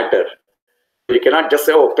doesn't matter. You cannot just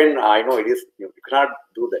say, oh, pen, I know it is. You cannot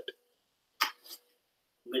do that.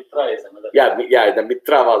 Mitra is another. Yeah, the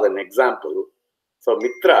Mitra was an example. So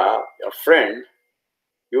Mitra, a friend,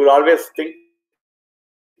 you will always think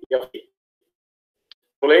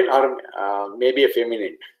masculine or maybe a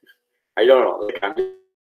feminine. I don't know.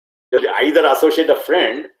 Like, either associate a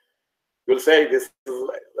friend, you'll say this is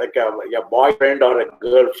like a boyfriend or a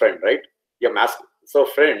girlfriend, right? So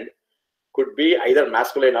friend could be either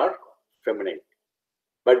masculine or feminine.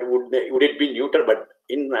 But would it be neuter? But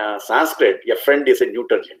in Sanskrit, a friend is a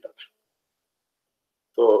neuter gender.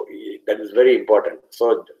 So that is very important.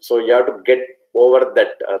 So you have to get over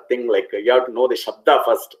that thing. Like you have to know the Shabda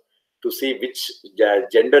first to see which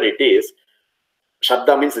gender it is.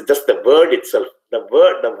 Shabda means just the word itself. The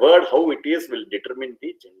word how it is will determine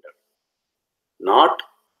the gender, not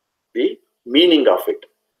the meaning of it.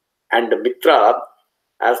 And the Mitra,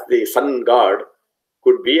 as the sun god,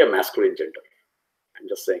 could be a masculine gender. I'm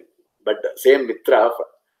just saying. But the same Mitra,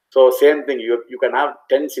 so same thing. You can have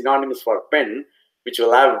 10 synonyms for pen, which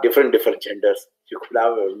will have different genders. You could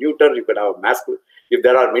have a neuter, you could have a masculine. If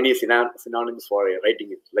there are many synonyms for a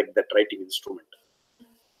writing, like that writing instrument.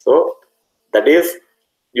 So that is,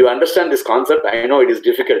 you understand this concept. I know it is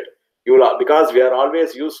difficult. Because we are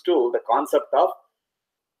always used to the concept of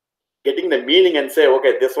getting the meaning and say,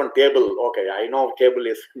 okay, this one table, okay, I know table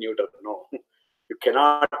is neuter. No, you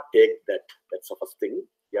cannot take that. That's the first thing.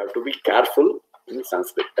 You have to be careful in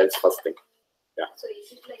Sanskrit. That's first thing. Yeah. So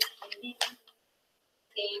is it like Hindi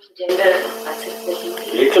same gender as in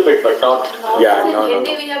Hindi? Little bit, but not. Yeah, In no.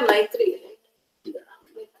 Hindi we have Maitri, right? Yeah.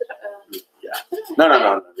 Mitra, Yeah. No.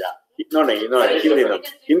 Yeah. No. Hindi, no.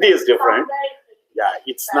 Hindi is different. Yeah,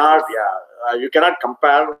 it's not. Yeah, you cannot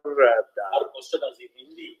compare. Our question is in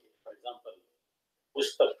Hindi, for example,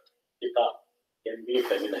 Pushtak, Kitab can be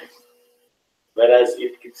feminine. Whereas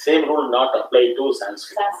same rule not apply to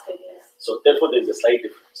Sanskrit. Sanskrit, yes. So therefore there is a slight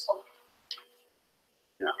difference.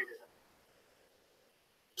 Yeah.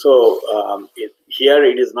 So here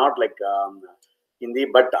it is not like Hindi,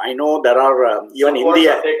 but I know there are even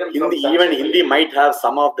Hindi might have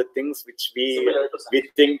some of the things which we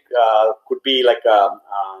think could be like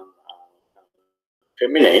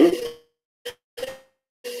feminine.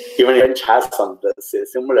 Even French has some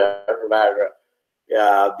similar where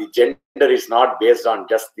the gender is not based on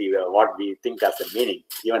just the what we think as a meaning.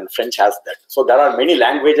 Even French has that. So there are many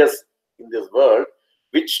languages in this world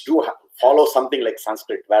which do follow something like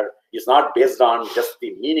Sanskrit, where it's not based on just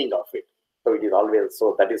the meaning of it. So it is always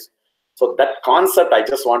so that concept I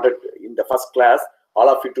just wanted in the first class all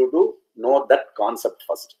of you to know that concept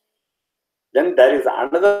first. Then there is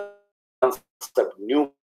another concept,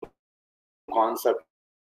 new concept.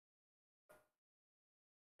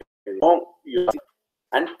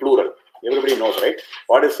 And plural. Everybody knows, right?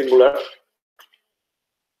 What is singular?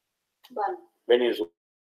 One. When is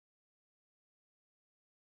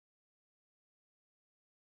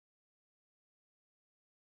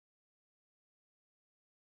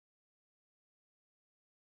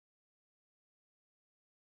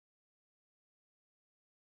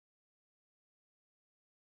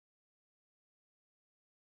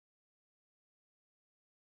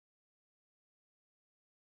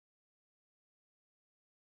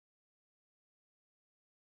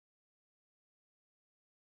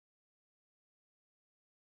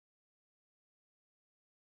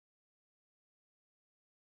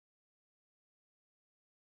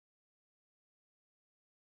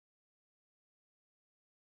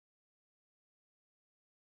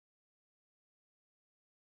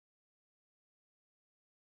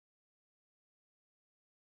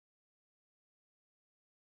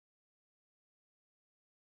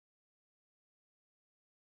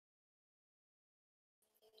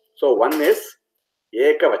so one is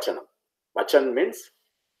Eka Vachanam. Vachan means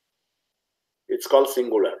it's called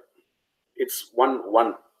singular. It's one.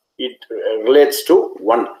 It relates to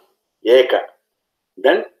one. Eka.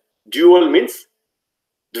 Then dual means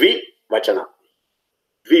Dvi Vachana.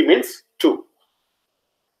 Dvi means two.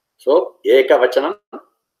 So, Eka Vachanam,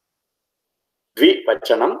 Dvi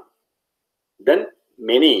Vachanam, then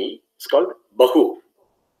many is called Bahu.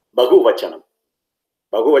 Bahu Vachanam.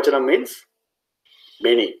 Bahu Vachanam means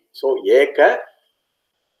many. So, Eka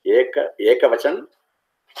Vachanam,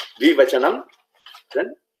 Dvi Vachanam,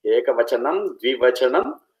 then Eka Vachanam, Dvi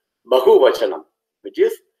Vachanam, Bahu Vachanam, which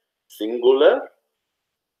is singular,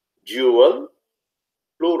 dual,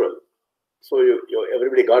 plural. So,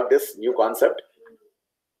 everybody got this new concept?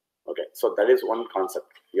 Okay, so that is one concept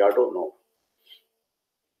you have to know.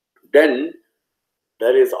 Then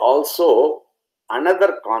there is also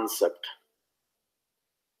another concept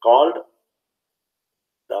called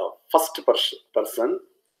the first person,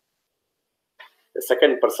 the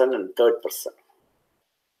second person, and third person,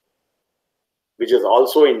 which is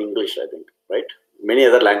also in English, I think, right? Many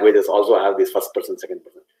other languages also have this first person, second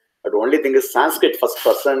person. But the only thing is Sanskrit first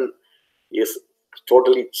person is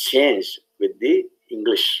totally changed with the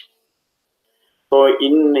English. So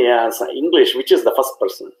in English, which is the first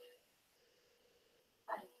person?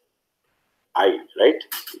 I, right?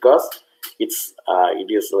 Because it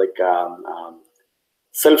is like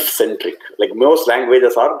self-centric. Like most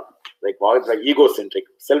languages are like egocentric,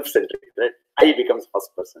 self-centric. Right? I becomes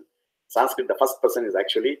first person. Sanskrit, the first person is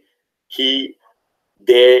actually he,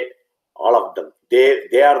 they, all of them.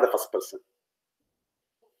 They are the first person.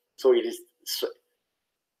 So it is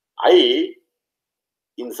I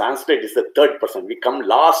in Sanskrit is the third person. We come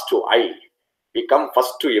last to I. We come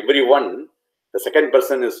first to everyone. The second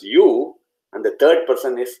person is you, and the third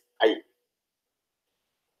person is I.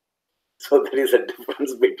 So there is a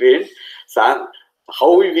difference between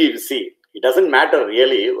how we see. It doesn't matter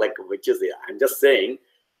really, like which is it. I'm just saying,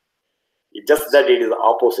 it's just that it is the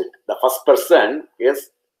opposite. The first person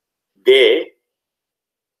is they,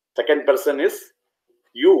 second person is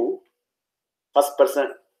you, first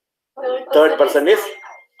person, third person is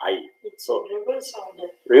I. It's So reverse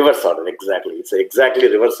order. reverse order, exactly. It's exactly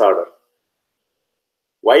reverse order.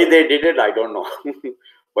 Why they did it, I don't know.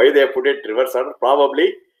 Why they put it reverse order?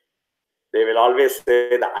 Probably they will always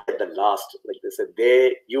say the I at the last. Like they say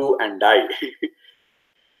they, you, and I.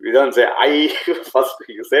 We don't say I first.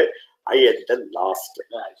 You say I at the last.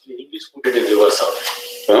 No, actually, English put it in reverse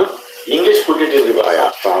order. Huh? English put it in reverse order.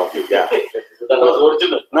 Yeah, probably. Yeah. That was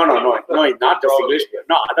original. No. It's not just English.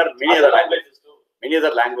 No, many other languages. too. Many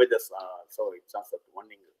other languages. So it's not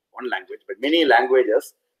one language, but many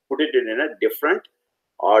languages put it in a different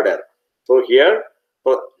order. So here,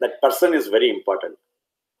 so that person is very important,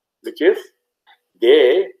 which is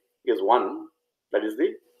they is one. That is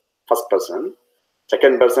the first person.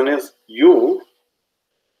 Second person is you,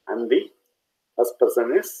 and the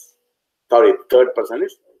third person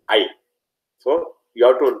is I. So you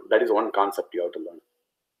have to, that is one concept you have to learn.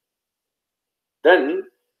 Then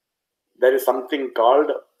there is something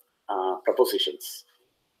called prepositions.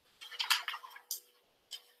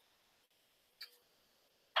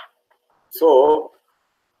 So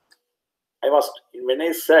when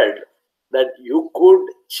I said that you could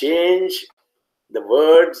change the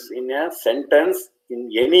words in a sentence in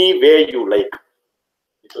any way you like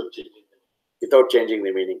without changing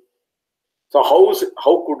the meaning. So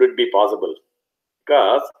how could it be possible?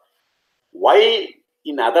 Because why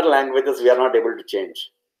in other languages we are not able to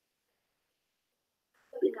change?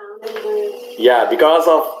 Yeah, because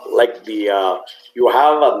of like the you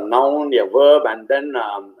have a noun, a verb, and then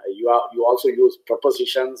you also use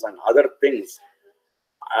prepositions and other things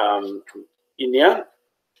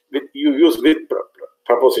you use with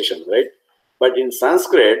prepositions, right? But in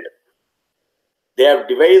Sanskrit, they have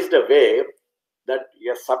devised a way that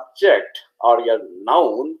your subject or your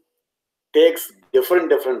noun takes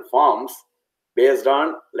different forms based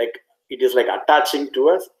on, like, it is like attaching to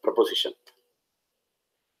a preposition.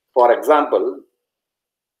 For example,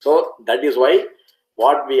 so that is why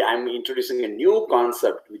I'm introducing a new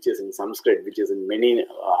concept which is in Sanskrit, which is in many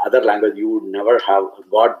other languages you would never have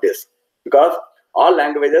got this, because all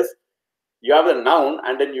languages you have the noun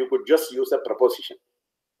and then you could just use a preposition.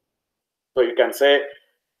 So you can say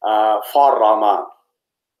for Rama,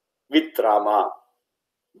 with Rama,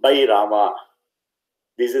 by Rama.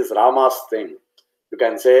 This is Rama's thing. You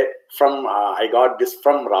can say from I got this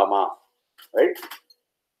from Rama, right?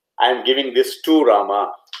 I am giving this to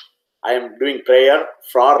Rama. I am doing prayer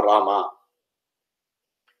for Rama.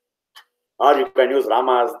 Or you can use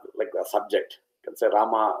Rama as like a subject. You can say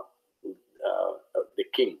Rama, the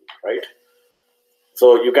king, right?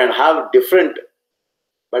 So you can have different,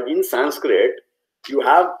 but in Sanskrit, you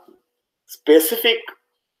have specific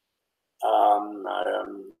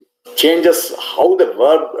changes, how the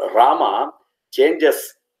verb Rama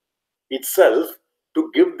changes itself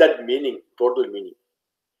to give that meaning, total meaning.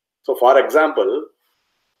 So, for example,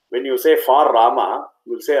 when you say for Rama,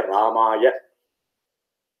 you will say Ramaya.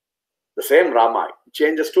 The same Rama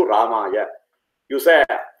changes to Ramaya. You say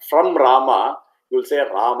from Rama, you will say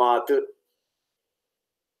Ramat.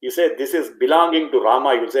 You say this is belonging to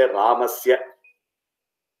Rama, you will say Ramasya.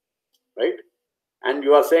 Right? And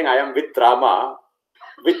you are saying I am with Rama,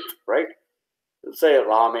 with, right? You will say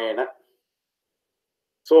Ramena.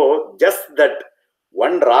 So just that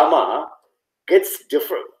one Rama gets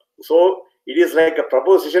different. So it is like a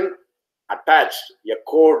preposition attached, a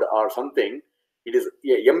code or something. It is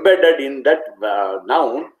embedded in that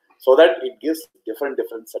noun, so that it gives different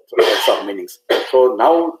sets of meanings. So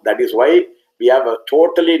now that is why we have a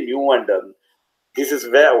totally new, and this is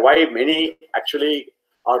why many actually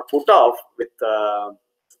are put off with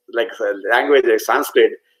language like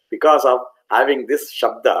Sanskrit, because of having this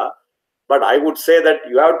Shabda. But I would say that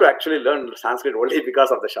you have to actually learn Sanskrit only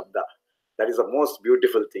because of the Shabda. That is the most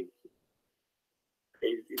beautiful thing.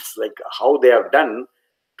 It's like how they have done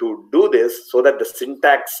to do this, so that the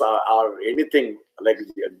syntax or anything like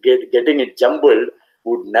getting it jumbled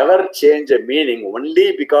would never change a meaning,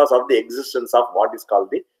 only because of the existence of what is called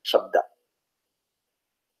the Shabda.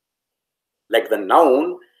 Like the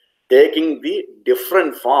noun taking the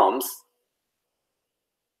different forms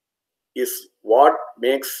is what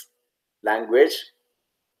makes language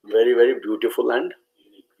very, very beautiful and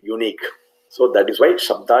unique. So that is why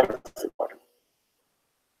Shabda is important.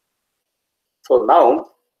 So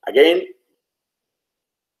now, again,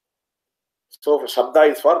 so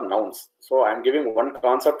Shabda is for nouns. So I am giving one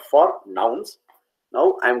concept for nouns.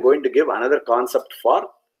 Now I am going to give another concept for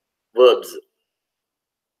verbs.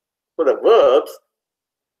 So the verbs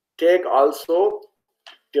take also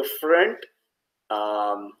different,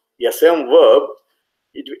 same verb,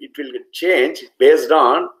 it will change based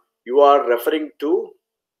on you are referring to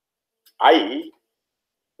I,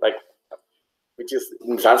 like, which is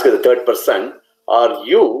in Sanskrit the third person, or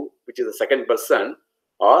you, which is the second person,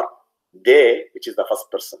 or they, which is the first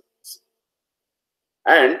person.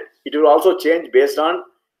 And it will also change based on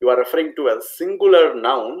you are referring to a singular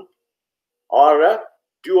noun or a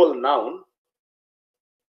dual noun,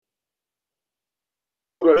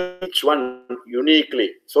 each one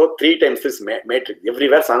uniquely. So 3 times this matrix.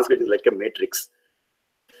 Everywhere Sanskrit is like a matrix.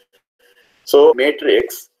 So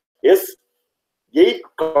matrix is 3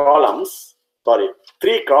 columns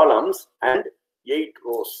and 8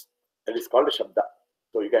 rows. That is called a Shabda.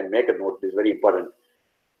 So you can make a note. This is very important.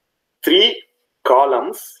 3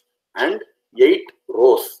 columns and 8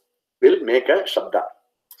 rows will make a Shabda.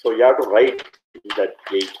 So you have to write that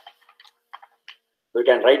 8. So you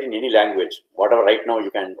can write in any language. Whatever right now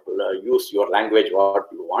you can use your language what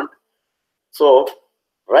you want. So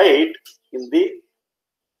write in the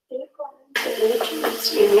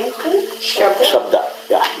Shabda.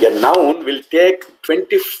 Yeah, a noun will take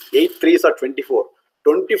 28 threes or 24.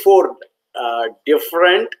 24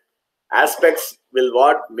 different aspects will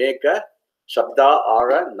what make a Shabda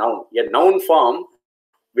or a noun. A noun form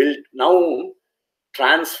will now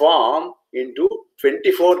transform into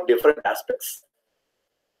 24 different aspects.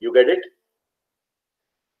 You get it?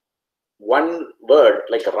 One word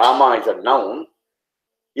like Rama is a noun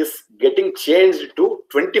is getting changed to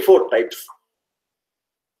 24 types.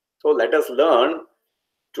 So let us learn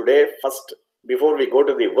today first, before we go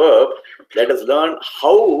to the verb, let us learn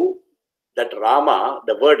how that Rama,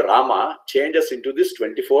 the word Rama, changes into these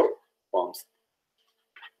 24 forms.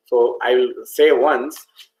 So I will say once,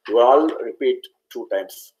 you all repeat 2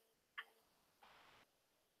 times.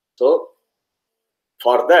 So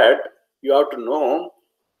for that, you have to know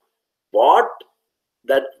what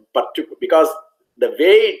that particular, because the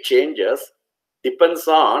way it changes depends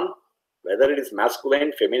on whether it is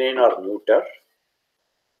masculine, feminine, or neuter.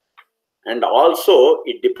 And also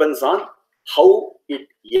it depends on how it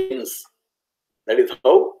ends. That is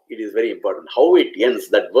how it is very important. How it ends,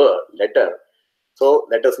 that word, letter. So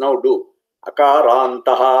let us now do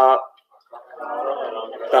Akarantaha,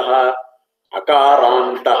 Taha,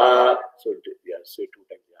 Akarantaha. So yeah, say 2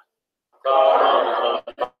 times.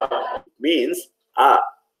 Yeah. Means A,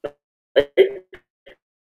 right?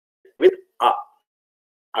 With A.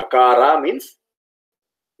 Akara means,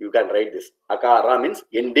 you can write this. Akara means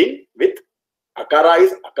ending with. Akara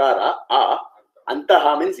is Akara, A.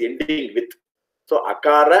 Antaha means ending with. So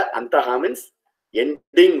Akara, Antaha means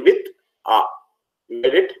ending with A. You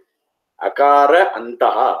get it? Akara,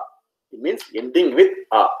 Antaha. It means ending with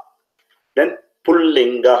A. Then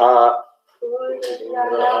Pullingaha.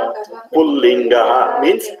 Pullingaha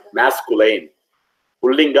means masculine.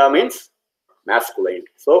 Pullinga means masculine.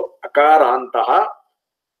 So Akarantaha,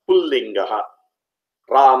 Pullingaha.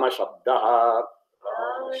 Rama Shabdaha.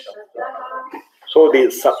 So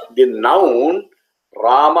the noun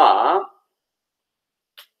Rama,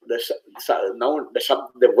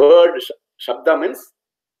 the word Shabda means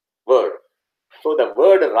word. So the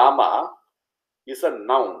word Rama is a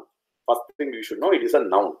noun. First thing you should know, it is a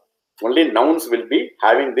noun. Only nouns will be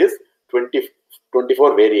having this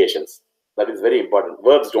 24 variations. That is very important.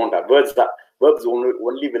 Verbs don't have. Verbs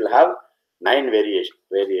only will have 9 variations.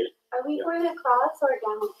 Are we going across or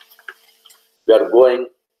down? We are going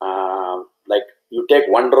like you take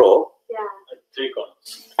one row. Yeah. 3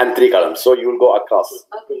 columns. And 3 columns. So you will go across.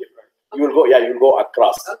 Okay. You will go. Yeah, you will go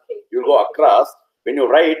across. Okay. You will go across. When you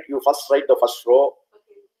write, you first write the first row,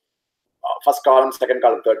 Okay. First column, second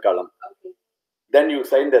column, third column. Okay. Then you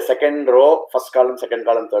sign the second row, first column, second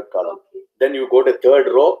column, third column. Okay. Then you go to third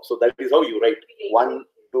row. So that is how you write. 1,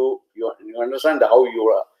 2. You understand how you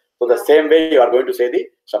are. So the same way you are going to say the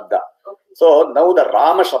Shabda. Okay. So now the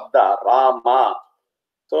Rama Shabda, Rama.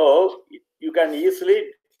 So you can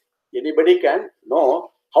easily, anybody can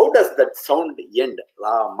know how does that sound end?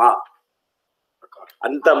 Rama.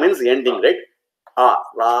 Anta means ending, right?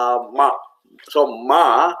 Rama. So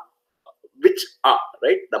Ma, which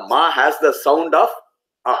right? The Ma has the sound of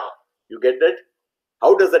You get that?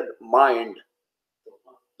 How does that Ma end?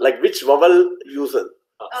 Like which vowel uses?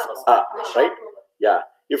 Right? Yeah.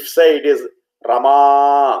 If say it is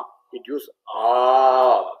Rama, it uses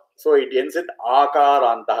so it ends with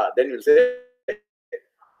Akarantaha. Then you say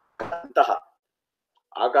Antaha.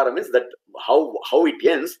 Akara means that how it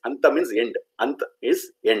ends. Anta means end. Ant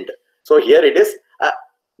is end. So here it is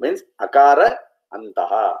means Akara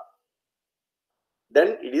Antaha.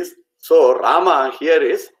 Then it is so Rama here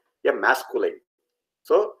is a masculine.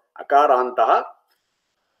 So Akarantaha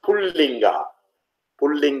Pullinga.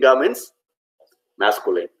 Pullinga means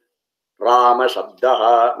masculine. Rama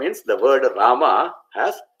Shabdaha means the word Rama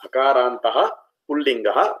has Akarantaha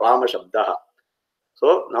Pullingaha Rama Shabdaha.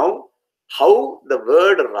 So now how the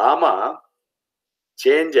word Rama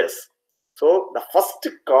changes. So the first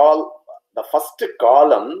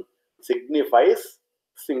column signifies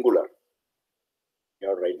singular. You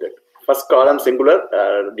have to write that. First column singular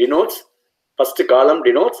denotes. First column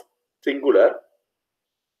denotes singular.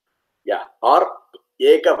 Yeah, or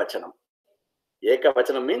Eka Vachanam. Eka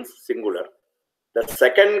Vachanam means singular. The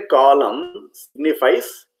second column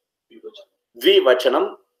signifies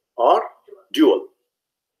Dvivachanam or dual.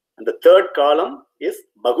 And the third column is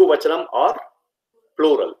Bahuvachanam or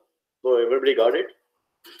plural. So everybody got it?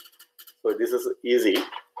 So this is easy.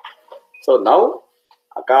 So now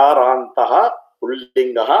Akarantaha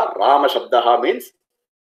Pullingaha Rama Shabdaha means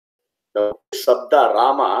the Shabda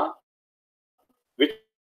Rama which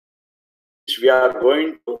we are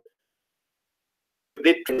going to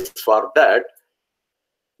for that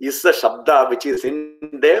is the Shabda which is in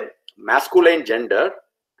the masculine gender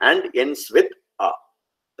and ends with A.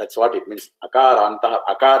 That's what it means. Akarantaha.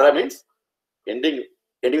 Akara means ending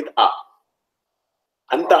with A.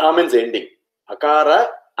 Antaha means ending. Akara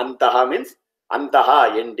Antaha means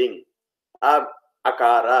Antaha ending.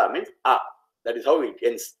 Akara means A. That is how it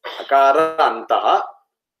ends. Akara Antaha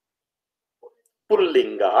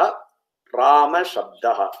Pullingaha Rama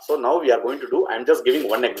Shabdaha. So now we are going to do, I am just giving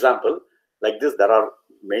one example. Like this, there are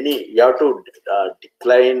many. You have to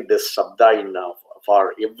decline this Shabda in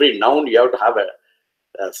for every noun. You have to have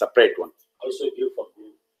a separate one. Also give for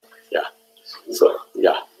you. Yeah. So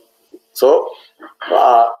yeah. So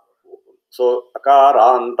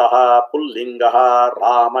Akarantaha Pullingaha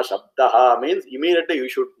Rama Shabdaha means immediately you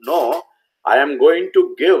should know I am going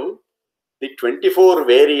to give the 24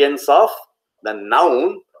 variants of the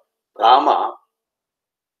noun Rama.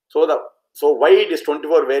 So why it is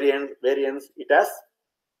 24 variants? It has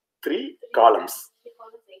 3 columns,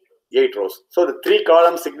 8 rows. So the 3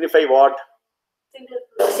 columns signify what?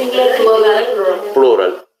 Singular,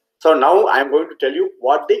 Plural. So now I am going to tell you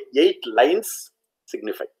what the 8 lines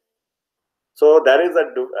signify. So there is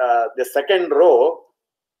the second row.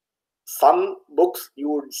 Some books you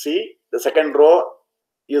would see the second row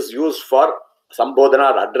is used for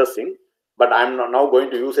Sambodhana or addressing, but I am now going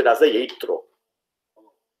to use it as the 8th row.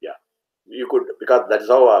 Yeah, you could, because that is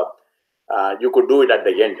how you could do it at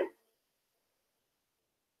the end.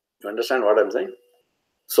 You understand what I am saying?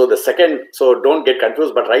 So the second, so don't get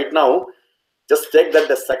confused, but right now, just take that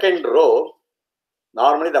the second row,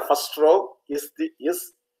 normally the first row is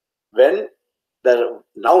when the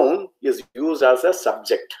noun is used as a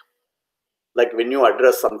subject. Like when you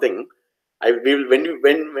address something,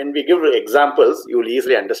 when we give examples, you will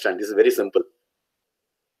easily understand. This is very simple.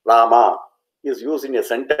 Rama is used in a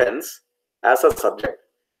sentence as a subject.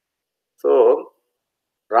 So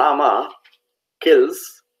Rama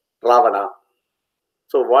kills Ravana.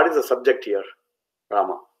 So what is the subject here?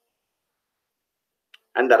 Rama.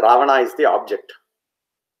 And the Ravana is the object.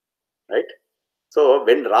 Right? So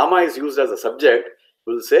when Rama is used as a subject,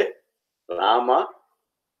 we will say Rama.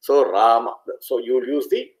 So Rama. So you will use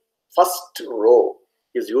the first row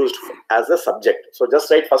is used as a subject. So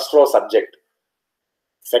just write first row subject.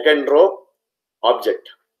 Second row object.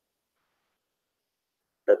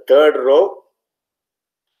 The third row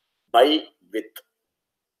by with.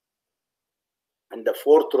 And the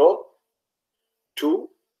fourth row to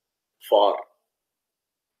for.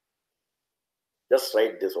 Just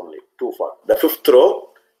write this only, to for. The fifth row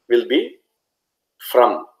will be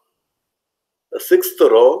from. The sixth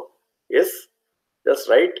row is just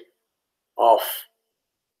write of,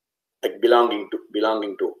 like belonging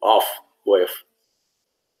to, of, OF.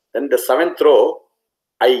 Then the seventh row,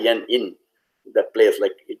 IN, in, the place,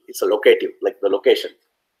 like it's a locative, like the location,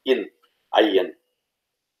 in, IN.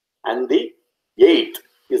 And the eighth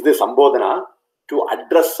is the Sambodhana, to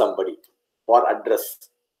address somebody, for address.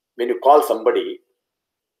 When you call somebody,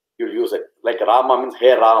 you'll use it. Like Rama means,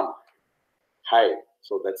 hey Ram, hi.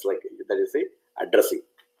 So that's like, that is the addressing.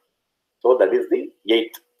 So that is the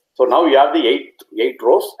eighth. So now you have the eight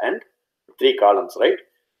rows and 3 columns, right?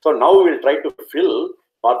 So now we will try to fill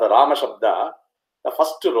for the Rama Shabda, the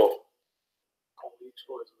first row. Each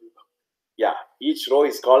row is Vibhakti. Yeah, each row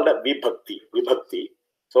is called a Vibhakti.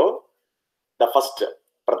 So the first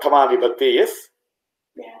Prathama Vibhakti is,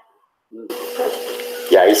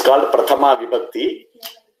 it's called Prathama Vibhakti.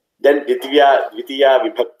 Then Dvitiya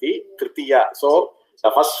Vibhakti, Tritiya. So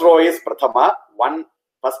the first row is Prathama,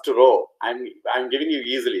 first row. I'm giving you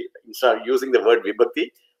easily instead of using the word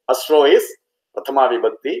Vibhakti. First row is Prathama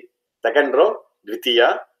Vibhakti. Second row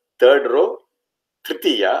Dvitiya. Third row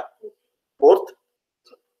Tritiya. Fourth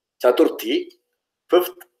Chaturthi.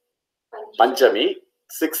 Fifth Panchami.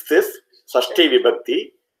 Sixth is Sashti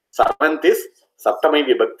Vibhakti. Seventh is Saptami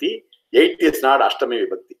Vibhakti. Eighth is not Ashtami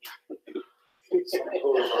Vibhakti.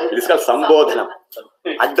 It is called Sambodhanam.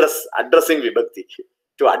 Addressing Vibhakti.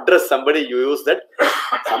 To address somebody, you use that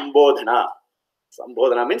Sambodhana.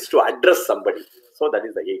 Sambodhana means to address somebody. So that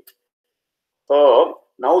is the 8th. So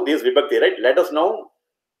now this Vibhakti, right? Let us now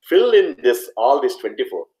fill in all this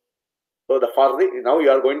 24. So now you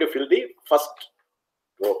are going to fill the first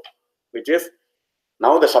row, which is,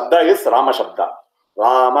 now the Shabda is Rama Shabda.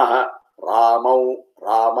 Ramaha, Ramau,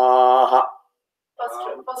 Ramaha.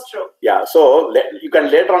 First row. Yeah, so you can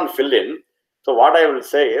later on fill in. So what I will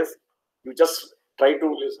say is, you just try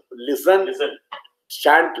to listen,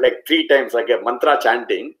 chant like 3 times, like a mantra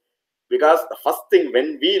chanting. Because the first thing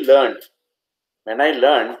when I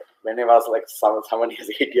learned, when I was like 7 years,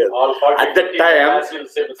 8 years, at that time,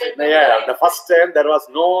 the first time there was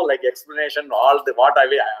no like explanation, what I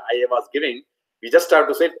was giving. We just have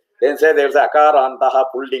to say, then say there's a Akarantaha,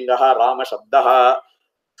 Puldingaha, Rama Shabdaha.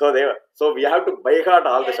 So we have to by heart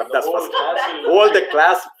all the Shabdas first. All the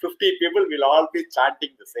class, 50 people will all be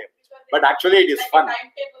chanting the same. But actually it is fun.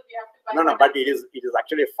 No, but it is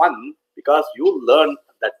actually fun because you learn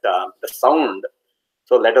that the sound.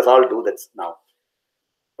 So let us all do that now.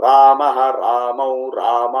 Ramaha, Ramau,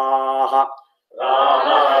 Ramaha.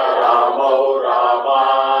 Ramaha, Ramau,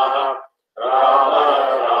 Ramaha. Ramaha,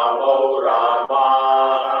 Ramau,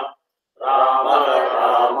 Ramaha. Ramaha,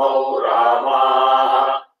 Ramau,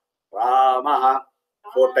 Ramaha. Ramaha.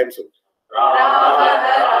 4 times. Ramaha,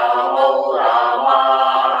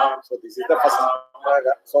 Ramaha. So this is the first.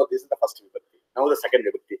 So this is the first Vibhakti. Now the second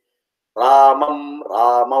Vibhakti. Ramam,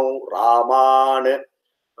 Ramau, Raman.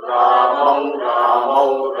 Ramam,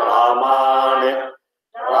 Ramau, Raman.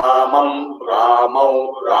 Ramam, Ramau,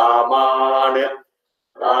 Raman.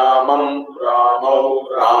 Ramam, Ramau,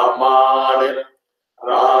 Raman.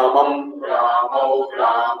 Ramam, Ramau,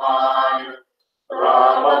 Raman.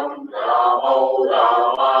 Ramam, Ramau,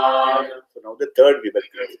 Raman. So now the third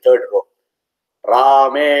Vibhakti, the third row.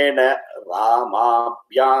 Ramena,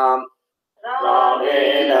 Ramabhyam.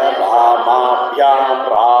 Ramena, Ramabhyam,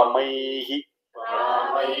 Ramaihi.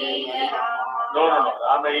 No.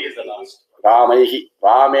 Ramaihi is the last. Ramaihi.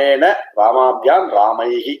 Ramena, Ramabhyam,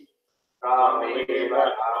 Ramaihi.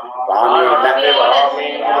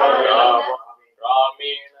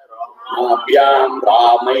 Ramabhyam,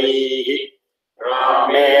 Ramaihi.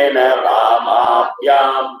 Ramena,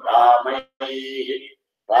 Ramabhyam, Ramaihi.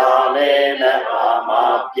 Ramena,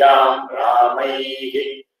 Ramabhyam, Ramaihi.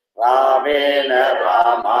 Ramena,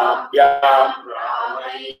 Ramabhyam,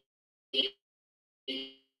 Ramaihi.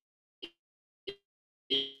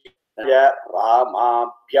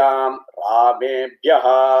 Ramabhyam,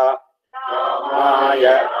 Ramebhyaha.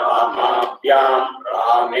 Ramaya, Ramabhyam,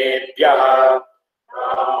 Ramebhyaha.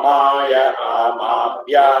 Ramaya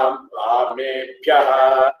Ramabhyam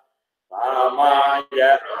Ramebhyah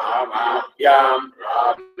Ramaya Ramabhyam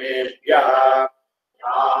Ramebhyah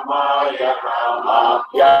Ramaya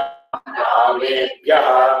Ramabhyam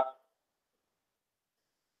Ramebhyah.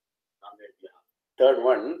 Third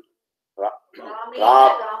one,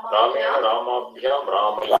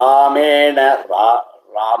 Ramena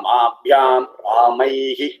Ramabhyam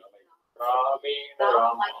Ramaihi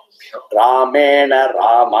Ramena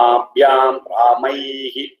Ramabhyam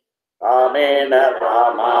Ramaihi Ramena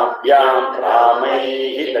Ramabhyam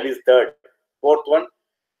Ramaihi. That is third. Fourth one,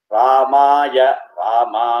 Ramaya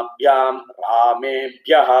Ramabhyam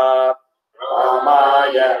Ramebhyah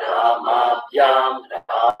Ramaya Ramabhyam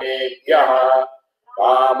Ramebhyah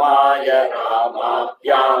Ramaya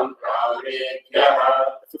Ramabhyam Ramebhyah.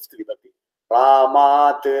 Fifth vibhakti.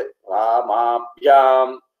 Ramat Ramabhyam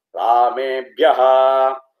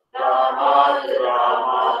Ramebhyah Ramat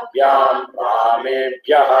Ramabhyam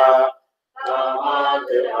Ramebhyah Ramat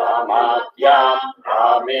Ramabhyam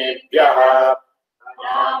Ramebhyah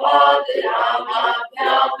Ramat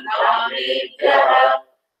Ramabhyam Ramebhyah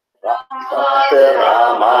Ramat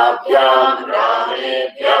Ramabhyam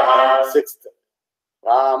Ramebhyah. Sixth,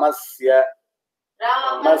 Ramasya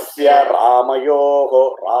Ramayoho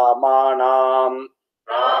Ramanam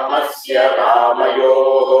Ramasya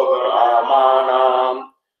Ramayoho Ramanam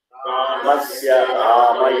Ramasya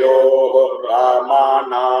Ramayoho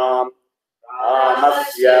Ramanam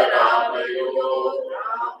Ramasya Ramayoho.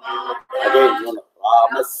 Again,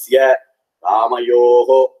 Ramasya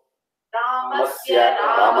Ramayoho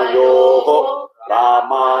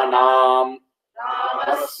Ramanam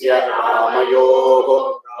Ramasya Ramayoho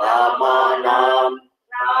Ramanam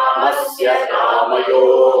Ramasya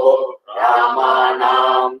Ramayoho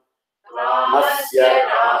Ramanam Ramasya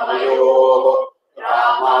Ramayoho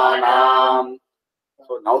Ramanam.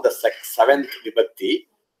 So now the seventh vibhakti.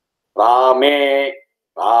 Rame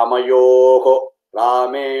Ramayoho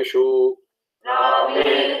Rameshu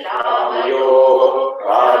Ramayoho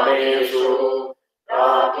Rameshu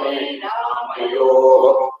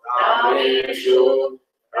Ramayoho Rameshu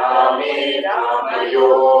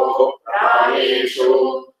Ramayoho Rameshu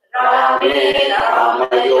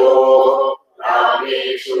Ramayoho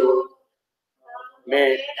Rameshu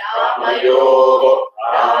Ramayoho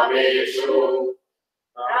Rameshu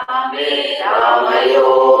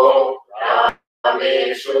Ramayoho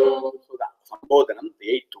Rameshu. Sambodhanam, the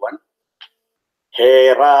eighth one. He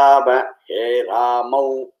Rama, He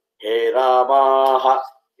Ramau, He Ramaha,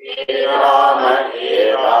 He Rama,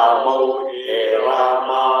 He Ramau, He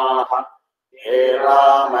Ramaha, He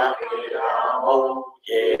Rama, He Ramau,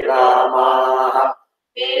 He Ramaha,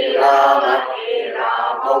 He Rama, He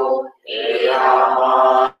Ramau, He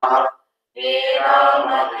Ramaha, He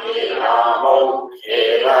Rama, He Ramau, He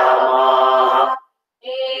Ramaha,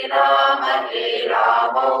 He Rama, He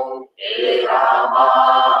Ramau, He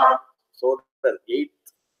Ramaha. So the eighth,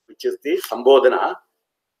 which is the Sambodhana.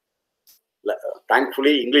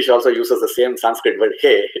 Thankfully, English also uses the same Sanskrit word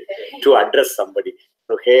hey to address somebody.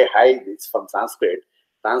 So hey, hi, it's from Sanskrit.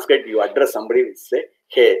 Sanskrit, you address somebody, you say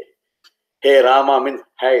hey. Hey Rama means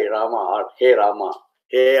hey Rama or hey Rama.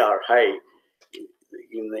 Hey or hi.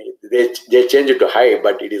 They change it to hi,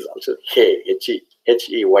 but it is also hey,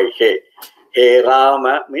 H-E-Y, hey. Hey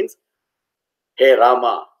Rama means hey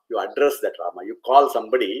Rama. You address that Rama. You call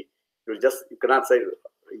somebody, you cannot say,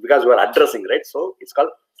 because you are addressing, right? So it's called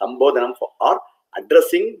Sambodhanam or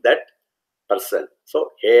addressing that person.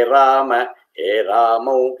 So He Rama, He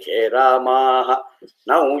Ramo, He Ramaha.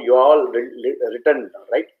 Now you all written,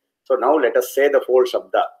 right? So now let us say the four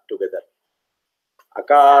Shabda together.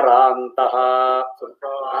 Akarantaha,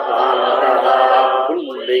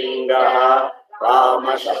 Pullingaha,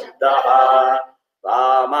 Rama Shabdaha,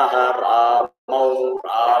 Ramaha, Ramau,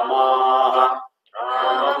 Ramaha,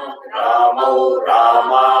 Ramau,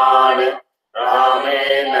 Raman,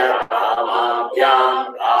 Ramena, Ramabhyam,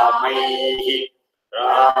 Ramaihi,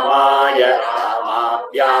 Ramaya,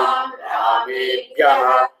 Ramabhyam,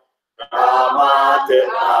 Ramebhyah, Ramat,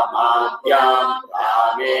 Ramabhyam,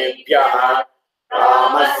 Ramebhyah,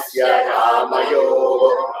 Ramasya, Ramayoho,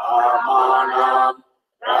 Ramanam,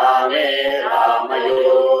 Rame,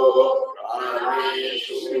 Ramayoho,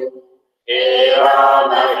 Rameshu, He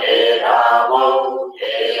Rama, He Ramo,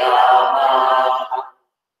 He Rama.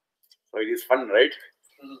 So it is fun, right?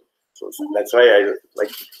 So that's why I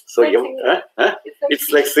like. So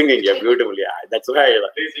it's like singing, yeah, beautifully. Yeah, that's why.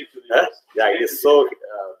 Yeah, it is so.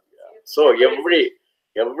 So every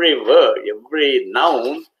word, every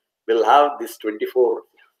noun will have these 24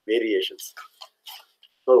 variations.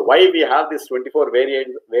 So why we have these 24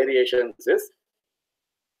 variations is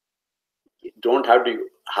don't have to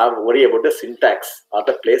worry about the syntax or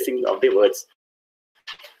the placing of the words.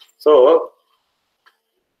 So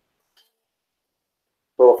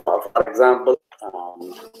for example,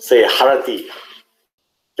 say Harati,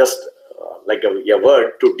 just like a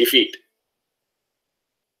word to defeat.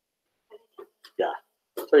 Yeah.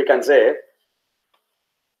 So you can say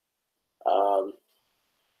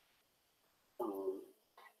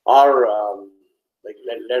like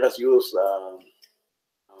let us use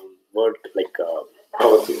word like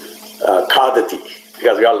Khadati,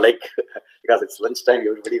 because we all like, because it's lunchtime,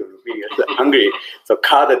 everybody will be hungry. So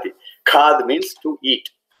Khadati. Khad means to eat,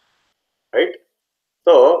 right?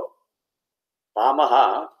 So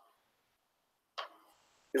Ramaha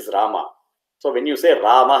is Rama. So when you say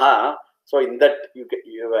Ramaha, so in that,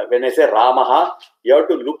 when I say Ramaha, you have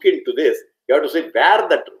to look into this. You have to see where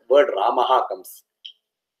that word Ramaha comes.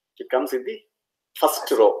 It comes in the first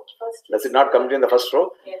row. Does it not come in the first row?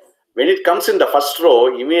 Yes. When it comes in the first row,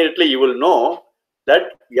 immediately you will know that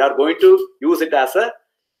we are going to use it as a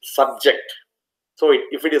subject. So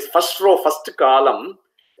if it is first row, first column,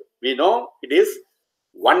 we know it is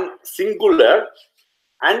one singular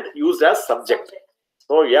and used as subject.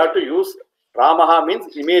 So you have to use Ramaha,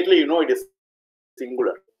 means immediately you know it is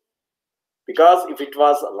singular. Because if it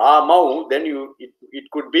was Ramau, then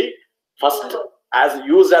it could be first as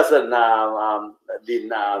used as the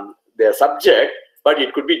subject, but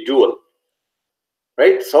it could be dual.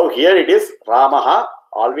 Right? So here it is Ramaha,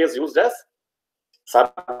 always used as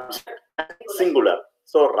subject, singular.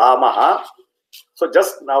 So Ramaha. So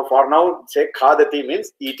just now, for now, say Khadati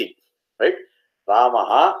means eating. Right?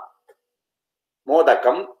 Ramaha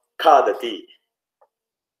Modakam Khadati.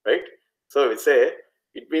 Right? So we say,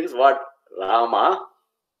 it means what? Rama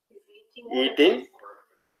eating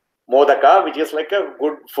Modaka, which is like a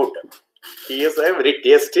good food. He is a very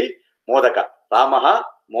tasty Modaka. Ramaha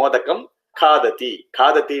Modakam Khadati.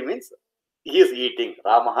 Khadati means he is eating.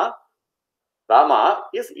 Rama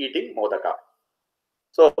is eating Modaka.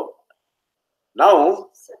 So now,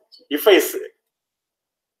 if I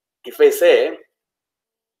say,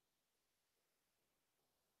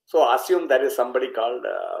 so assume there is somebody called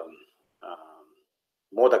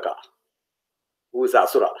Modaka, who is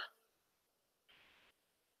Asura.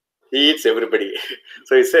 He eats everybody.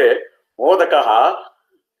 So you say, Modakaha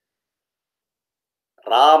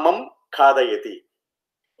Ramam Khadayati.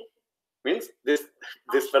 Means this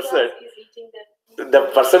person, the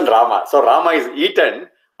person Rama. So Rama is eaten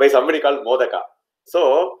by somebody called Modaka.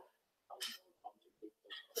 So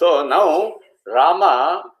now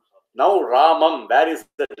Ramam, where is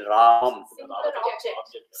the Ramam?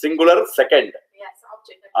 Singular second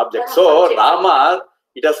object. So Rama,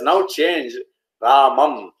 it has now changed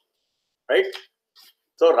Ramam. Right?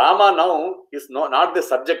 So Rama now is not the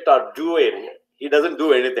subject or doer. He doesn't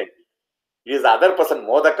do anything. He is the other person,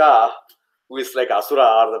 Modaka, who is like Asura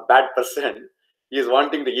or the bad person. He is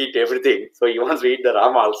wanting to eat everything. So he wants to eat the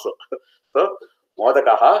Rama also. So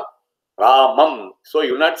Modakaha Ramam. So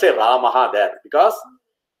you will not say Ramaha there, because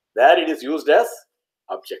there it is used as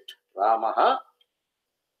object. Ramaha,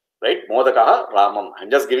 right? Modakaha Ramam. I'm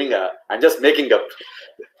just making up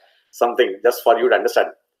something just for you to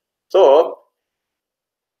understand. So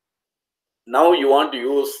now you want to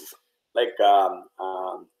use like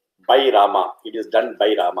by Rama. It is done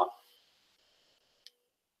by Rama.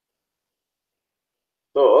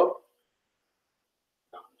 So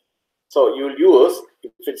you will use,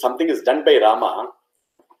 if something is done by Rama,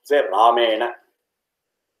 say Ramena.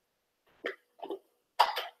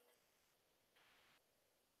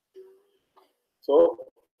 So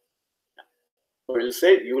we will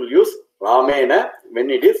say, you will use Ramena when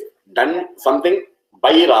it is done something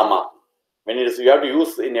by Rama. When it is, you have to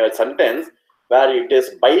use in a sentence where it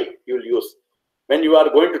is by, you will use. When you are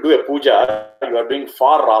going to do a puja, you are doing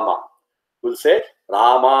for Rama. You will say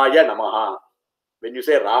Ramaya Namaha. When you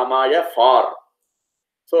say Ramaya for.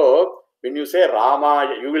 So when you say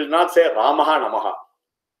Ramaya, you will not say Ramaha Namaha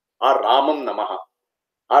or Ramam Namaha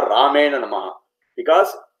or Ramena Namaha,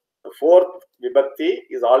 because the fourth vibhakti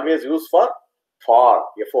is always used for,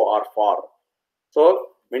 F-O-R, for. So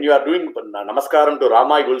when you are doing namaskaram to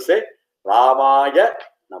Rama, you will say Ramaya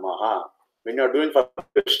Namaha. When you are doing for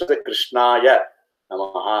Krishna, say Krishnaya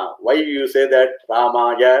Namaha. Why you say that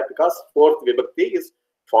Ramaya? Because fourth vibhakti is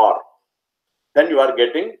for. Then you are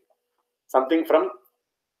getting something from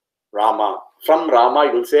Rama. From Rama,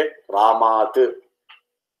 you will say Ramat.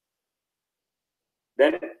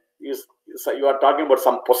 Then you are talking about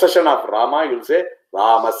some possession of Rama, you will say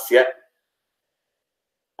Ramasya.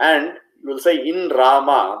 And you will say in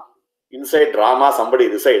Rama, inside Rama somebody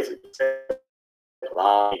resides.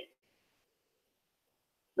 Rami.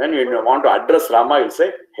 Then when you want to address Rama, you'll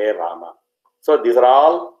say, Hey Rama. So these are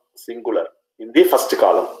all singular in the first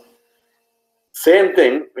column. Same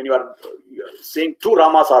thing when you are seeing two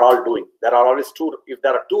Ramas are all doing. There are always two. If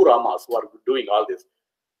there are two Ramas who are doing all this,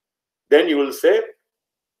 then you will say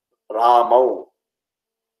Ramau.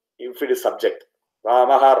 If it is subject,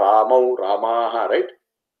 Ramaha, Ramau, Ramaha, right?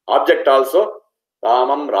 Object also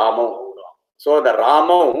Ramam, Ramau. So the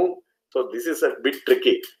Ramau. So this is a bit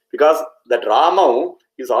tricky because that Ramau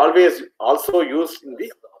is always also used in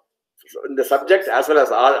the subject as well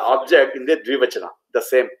as object in the Dvivachana. The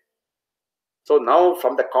same. So now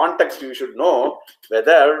from the context you should know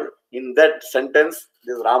whether in that sentence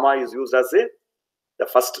this Rama is used as the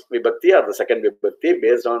first vibhakti or the second vibhakti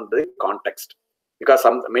based on the context. Because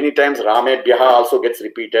many times Ramebhyaha also gets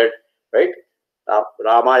repeated, right?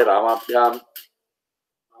 Rama, Ramabhyam.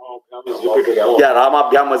 Yeah,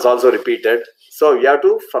 Ramabhyam is also repeated. So you have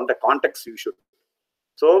to, from the context you should.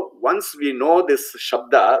 So once we know this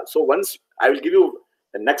Shabda, so once I will give you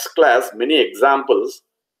the next class many examples,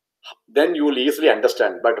 then you will easily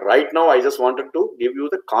understand. But right now I just wanted to give you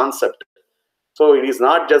the concept. So it is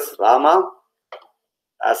not just Rama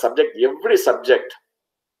as subject, every subject,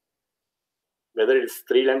 whether it is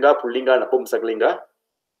Strilinga, Pullinga, Napumsaklinga,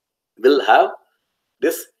 will have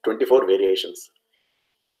this 24 variations.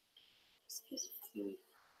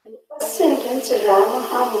 In the first sentence,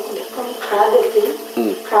 Ramaha will become Khadati.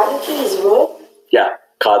 Khadati is verb. Yeah,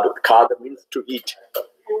 Khada means to eat.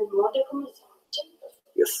 And Modakam is object.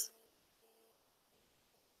 Yes.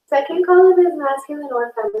 Second column is masculine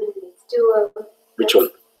or feminine. It's Which one?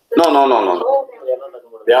 No.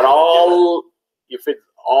 They are all, if it's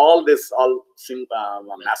all this, all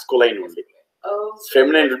masculine only. Oh.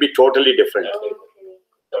 Feminine will be totally different.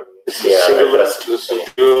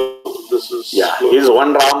 Yeah, he's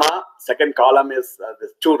one Rama. Second column is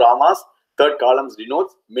two Ramas. Third column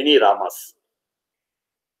denotes many Ramas.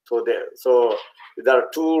 So there are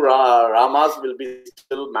two Ramas will be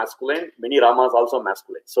still masculine. Many Ramas also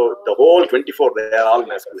masculine. So the whole 24 they are all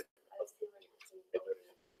masculine.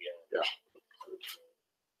 Yeah.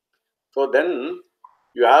 So then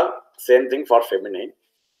you have same thing for feminine.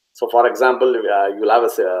 So for example, you'll have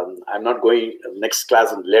I'm not going next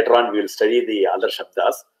class, and later on we will study the other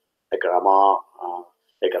Shabdas like Rama,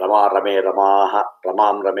 Rame, Ramaha,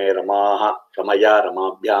 Ramam, Rame, Ramaha, Ramaya,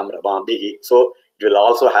 Ramabhyam, Ramabhihi. So it will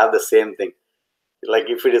also have the same thing. Like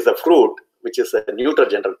if it is a fruit, which is a neuter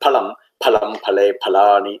gender, Phalam, Phale,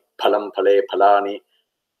 Phalani, Phalam, Phale, Phalani,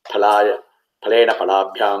 Phalaya, Phalena,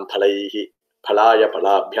 Phalabhyam, Phalaihi, Phalaya,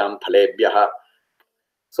 Phalabhyam, Phalebhyaha.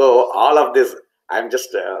 So all of this, I'm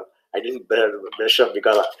just I didn't brush up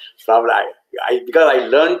because because I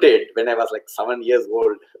learned it when I was like 7 years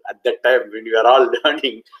old. At that time, when you are all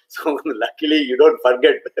learning, so luckily you don't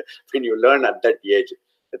forget when you learn at that age.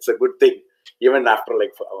 It's a good thing. Even after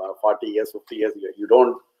like 40 years, 50 years, you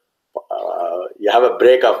don't. You have a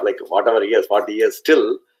break of like whatever years, 40 years.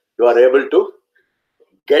 Still, you are able to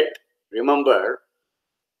remember.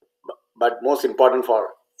 But most important for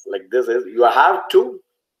like this is you have to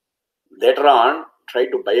later on try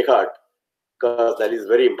to by heart, because that is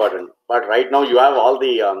very important. But right now you have all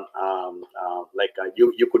the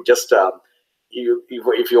you could just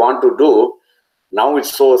if you want to do now,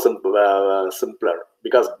 it's so simple, simpler,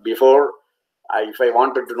 because before if I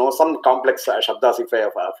wanted to know some complex shabdas, if I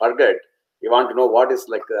forget, you want to know what is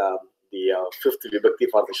like the fifth vibhakti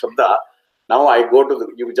for the shabda. Now I go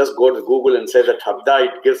to you just go to Google and say that shabda,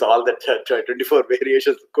 it gives all the 24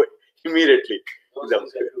 variations immediately.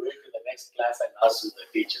 The next class and ask the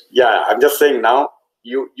teacher. Yeah, I'm just saying now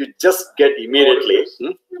you just get immediately.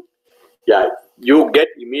 Yeah, you get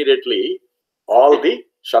immediately all the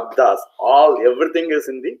shabdas, everything is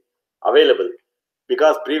in the available,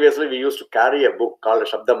 because previously we used to carry a book called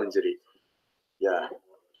Shabda Manjari. Yeah,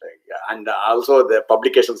 and also the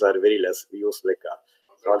publications are very less. We use like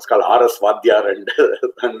what's called R.S. Vadyar and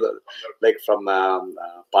like from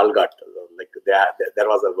Palghat, like there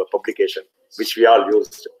was a publication which we all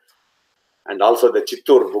used, and also the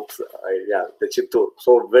Chittur books. The Chittur.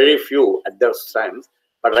 So very few at those times.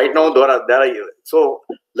 But right now there are so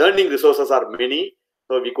learning resources are many,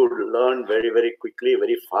 so we could learn very, very quickly,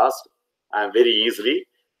 very fast, and very easily.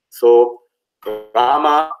 So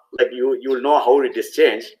Rama, like you will know how it is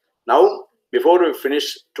changed. Now, before we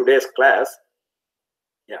finish today's class,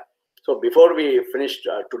 so before we finish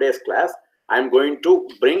today's class, I'm going to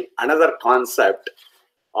bring another concept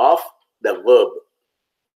of the verb.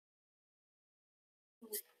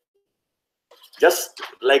 Just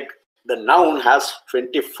like the noun has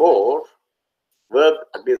 24, verb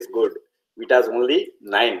is good. It has only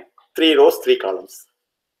 9. 3 rows, 3 columns.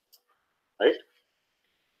 Right?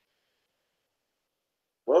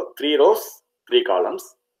 So 3 rows, 3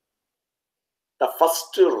 columns. The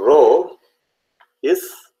first row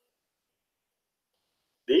is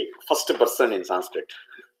the first person in Sanskrit,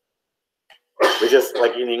 which is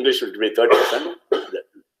like in English it would be third person.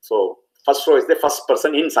 So first row is the first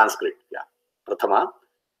person in Sanskrit. Yeah, Prathama.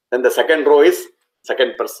 Then the second row is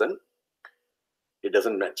second person. It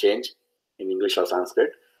doesn't change in English or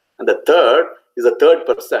Sanskrit. And the third is the third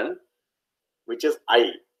person, which is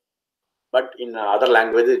I. But in other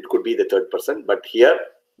languages it could be the third person. But here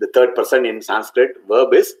the third person in Sanskrit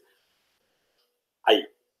verb is I.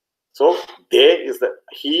 So he is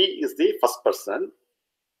the first person.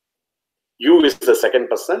 You is the second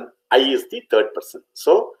person. I is the third person.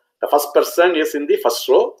 So the first person is in the first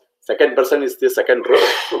row. Second person is the second row.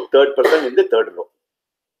 Third person in the third row.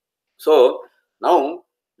 So now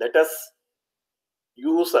let us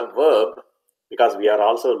use a verb, because we are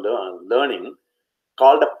also learning,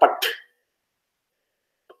 called a pat.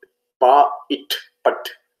 Pa, it, pat.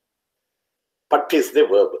 Pat is the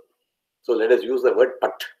verb. So let us use the word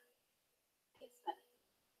pat.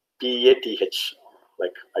 P-A-T-H.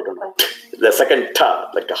 Like, I don't know. The second ta,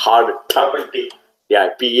 like a hard ta. Yeah,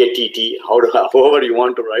 P-A-T-T. However you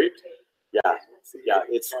want to write. Yeah,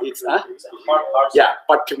 it's yeah,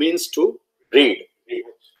 pat means to read.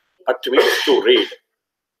 Pat means to read.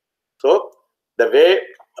 So the way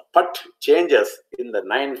pat changes in the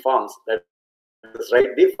 9 forms, let us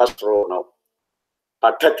write the first row now.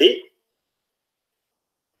 Patati,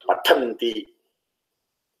 patanti,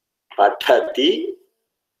 patati,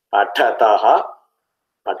 patataha,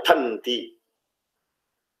 patanti.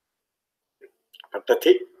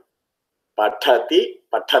 Patati, patati,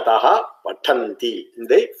 patataha, patanti. In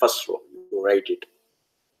the first row, you write it.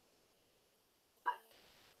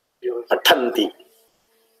 Patanti.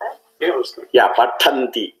 Yeah,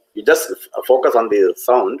 patanti. You just focus on the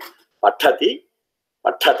sound. Patati,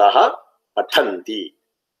 patataha, patanti.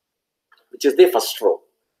 Which is the first row.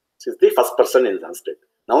 This is the first person in Sanskrit.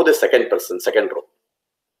 Now the second person, second row.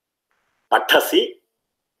 Patasi,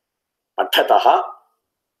 patataha,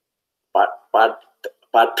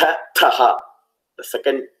 patataha. The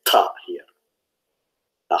second tha here.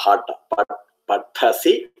 The hard ta.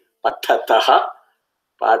 Patasi, patataha,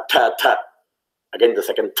 patata. Again the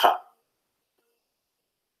second tha.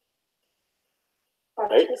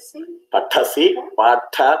 Right? Patasi,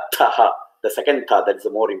 patataha. The second tha, that is the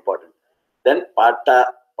more important. Then patata,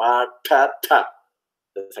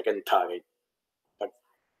 the second tha again.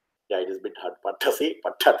 Yeah, it is a bit hard. Patasi,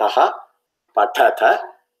 patataha, patata.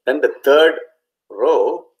 Then the third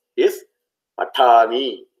row is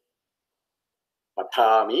patami,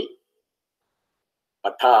 patami,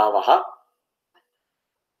 patavaha,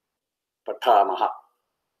 patamaha.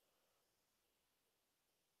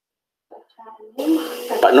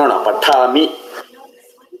 No, patami,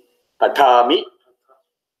 patami,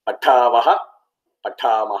 patavaha,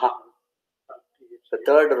 patamaha. The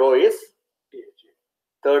third row is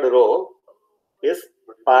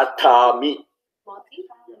patami,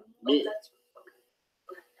 mi,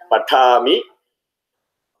 patami,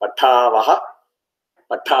 patavaha,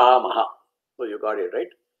 patamaha. So you got it, right?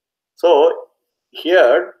 So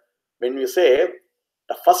here, when you say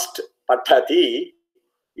the first patati,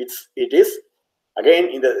 it is again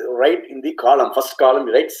in the column. First column,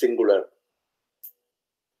 you write singular.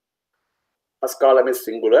 First column is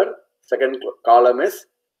singular. Second column is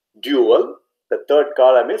dual. The third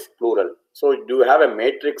column is plural. So do you have a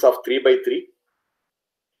matrix of 3 by 3?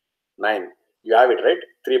 9. You have it, right?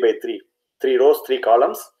 3 by 3. 3 rows, 3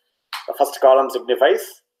 columns. The first column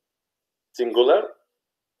signifies singular,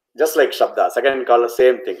 just like Shabda. Second column,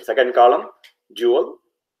 same thing. Second column, dual.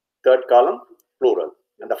 Third column, plural.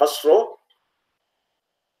 And the first row,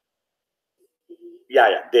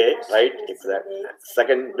 they, right? Exactly.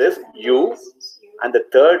 Second is you, and the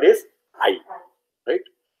third is I, right?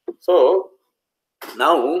 So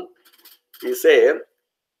now we say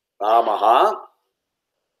Ramaha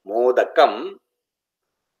Modakam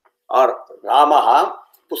or Ramaha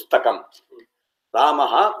Pustakam.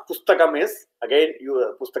 Ramaha Pustakam is again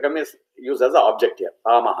Pustakam is used as an object here.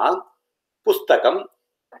 Ramaha Pustakam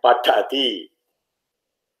Patati.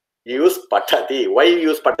 You use patati. Why you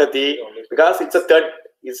use patati? Because it's a third.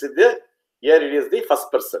 Here it is the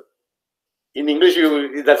first person. In English,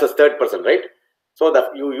 that's a third person, right? So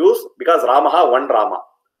that you use, because Ramaha, one Rama.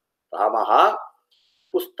 Ramaha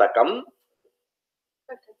Pustakam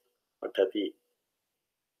patati.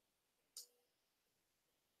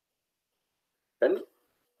 Then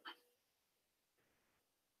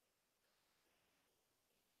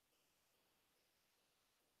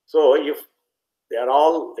so if they are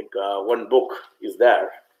all like one book is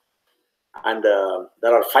there, and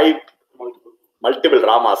there are 5 multiple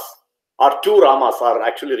Ramas, or 2 Ramas are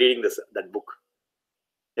actually reading that book.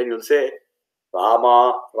 Then you'll say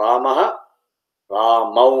Rama, Ramaha,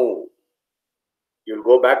 Ramau. You'll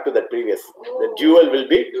go back to the previous. The dual will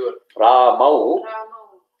be Ramau,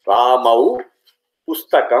 Ramau,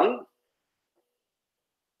 Pustakam,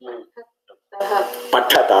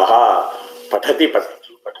 Patataha,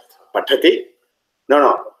 Patati.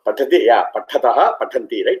 No, Patati, yeah, Patataha,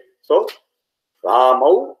 Patanti, right? So,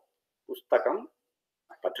 Ramau, Pustakam,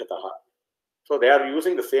 Patataha. So, they are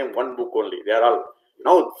using the same one book only. They are all,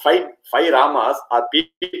 now 5 Ramas are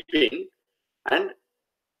peeping and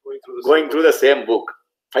going through the same book.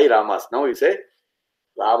 5 Ramas. Now you say,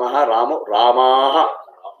 Ramaha, Ramaha,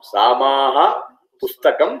 Ramaha,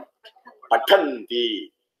 Pustakam,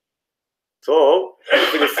 Patanti. So,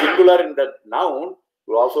 if it is singular in the noun,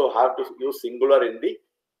 you also have to use singular in the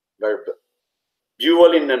verb.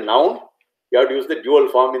 Dual in a noun, you have to use the dual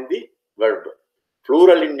form in the verb.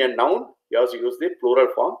 Plural in a noun, you have to use the plural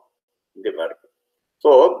form in the verb.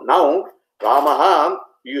 So, now, Ramaha,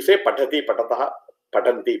 you say Patati, Patataha,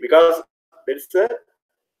 Patanti, because it's a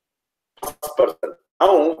first person.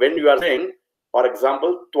 Now, when you are saying, for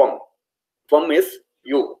example, Tvam. Tvam is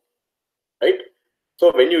you, right?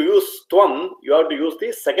 So, when you use Tvam, you have to use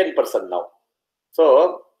the second person now.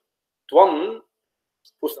 So, Tvam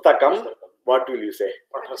Pustakam, what will you say?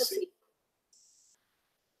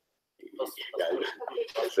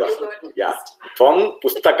 Yeah. Tvam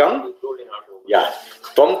Pustakam. Yeah.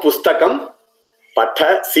 Tvam Pustakam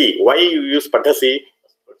Pathasi. Why you use Pathasi?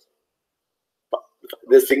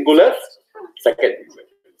 The singular, second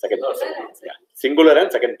person. Yeah. Singular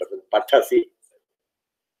and second person. Pathasi.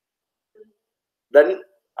 Then,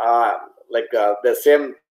 the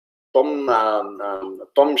same Tvam,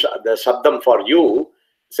 the Shabdam for you,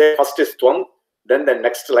 say first is Tvam, then the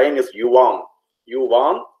next line is Yuvam.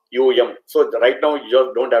 Yuvam, Yuyam. So right now you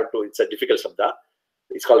just don't have to, it's a difficult Shabda.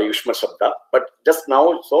 It's called Yushma Shabda. But just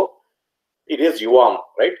now, so it is Yuvam,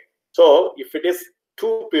 right? So if it is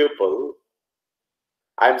 2 people,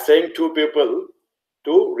 I'm saying 2 people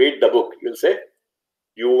to read the book. You'll say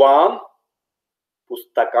Yuvam,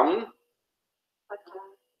 Pustakam,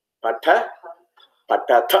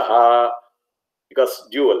 Patataha, because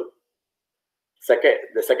dual.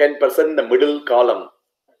 The second person, the middle column.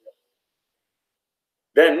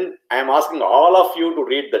 Then I am asking all of you to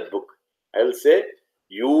read that book. I will say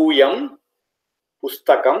Yuyam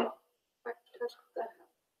Pustakam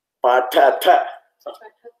Patata.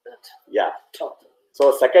 Yeah.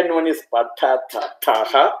 So second one is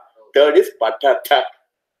Patataha, third is Patata.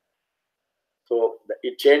 So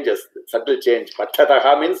it changes, subtle change.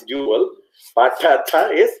 Patataha means dual,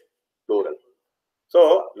 Patata is plural.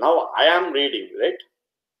 So now I am reading, right?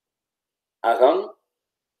 Aham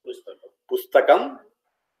Pustakam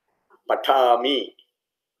Patami,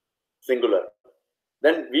 singular.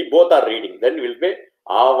 Then we both are reading. Then we'll be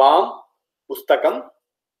Avam Pustakam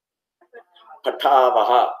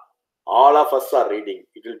Patavaha. All of us are reading.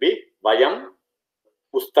 It will be Vayam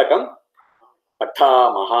Pustakam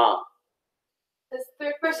Patamaha. This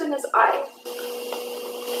third person is I.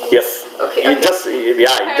 Yes. Okay. It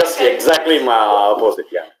just exactly my opposite.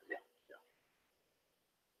 Yeah.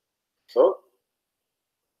 So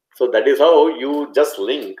that is how you just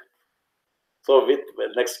link. So with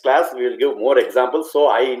next class we will give more examples. So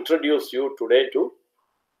I introduce you today to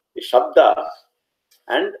the Shabda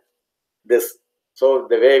and this. So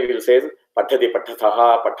the way we will say is Patati,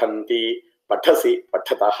 Patataha, Patanti, Patasi,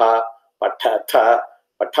 Patataha, Patata,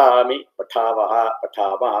 Patami, Patavaha,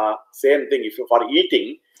 Patavaha. Same thing. If you for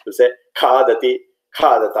eating, you say Khadati,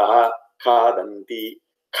 Khadataha, Khadanti,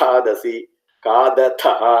 Khadasi,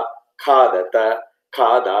 Khadataha, Khadata,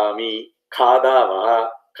 Khadami, Khadavaha,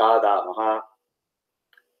 Khadamaha.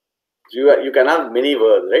 You can have many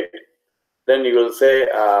words, right? Then you will say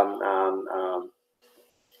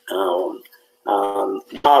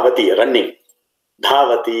Dhavati, running.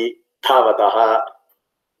 Dhavati, Dhavataha,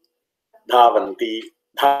 Dhavanti,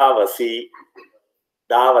 Dhavasi,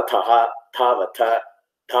 Dhavataha, Dhavata,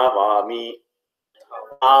 Dhavami,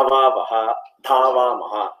 Dhavavaha,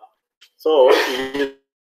 Dhavamaha. So the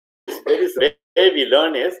way we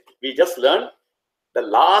learn is, we just learn the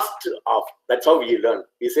last of, that's how we learn.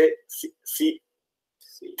 We say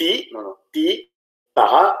ti,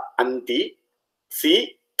 taha, anti,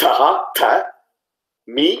 si, taha, tha,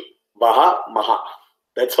 mi, vaha, maha.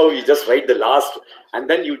 That's how you just write the last, and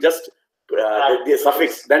then you just the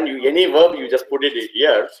suffix. Then you any verb you just put it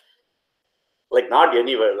here, like not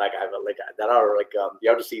anywhere. Like there are you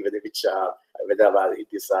have to see whether it is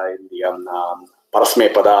in the parasme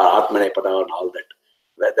pada, atmane pada, and all that.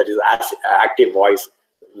 that is active voice.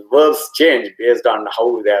 Verbs change based on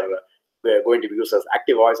how they are going to be used as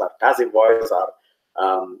active voice or passive voice, or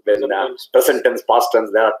when present tense, past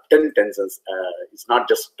tense. There are 10 tenses. It's not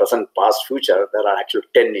just present, past, future. There are actually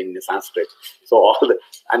 10 in Sanskrit. So all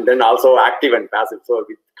and then also active and passive. So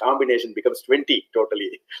the combination becomes 20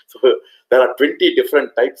 totally. So there are 20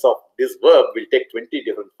 different types of this verb. Will take 20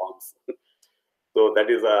 different forms. So that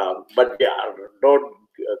is but yeah, don't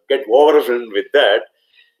get overwhelmed with that.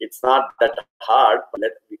 It's not that hard,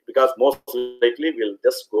 because most likely we'll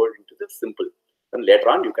just go into the simple, and later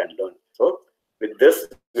on you can learn. So with this,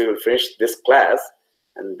 we will finish this class,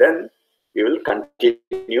 and then we will continue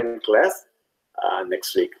in class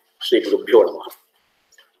next week. Shri Gurubhyo Namaha.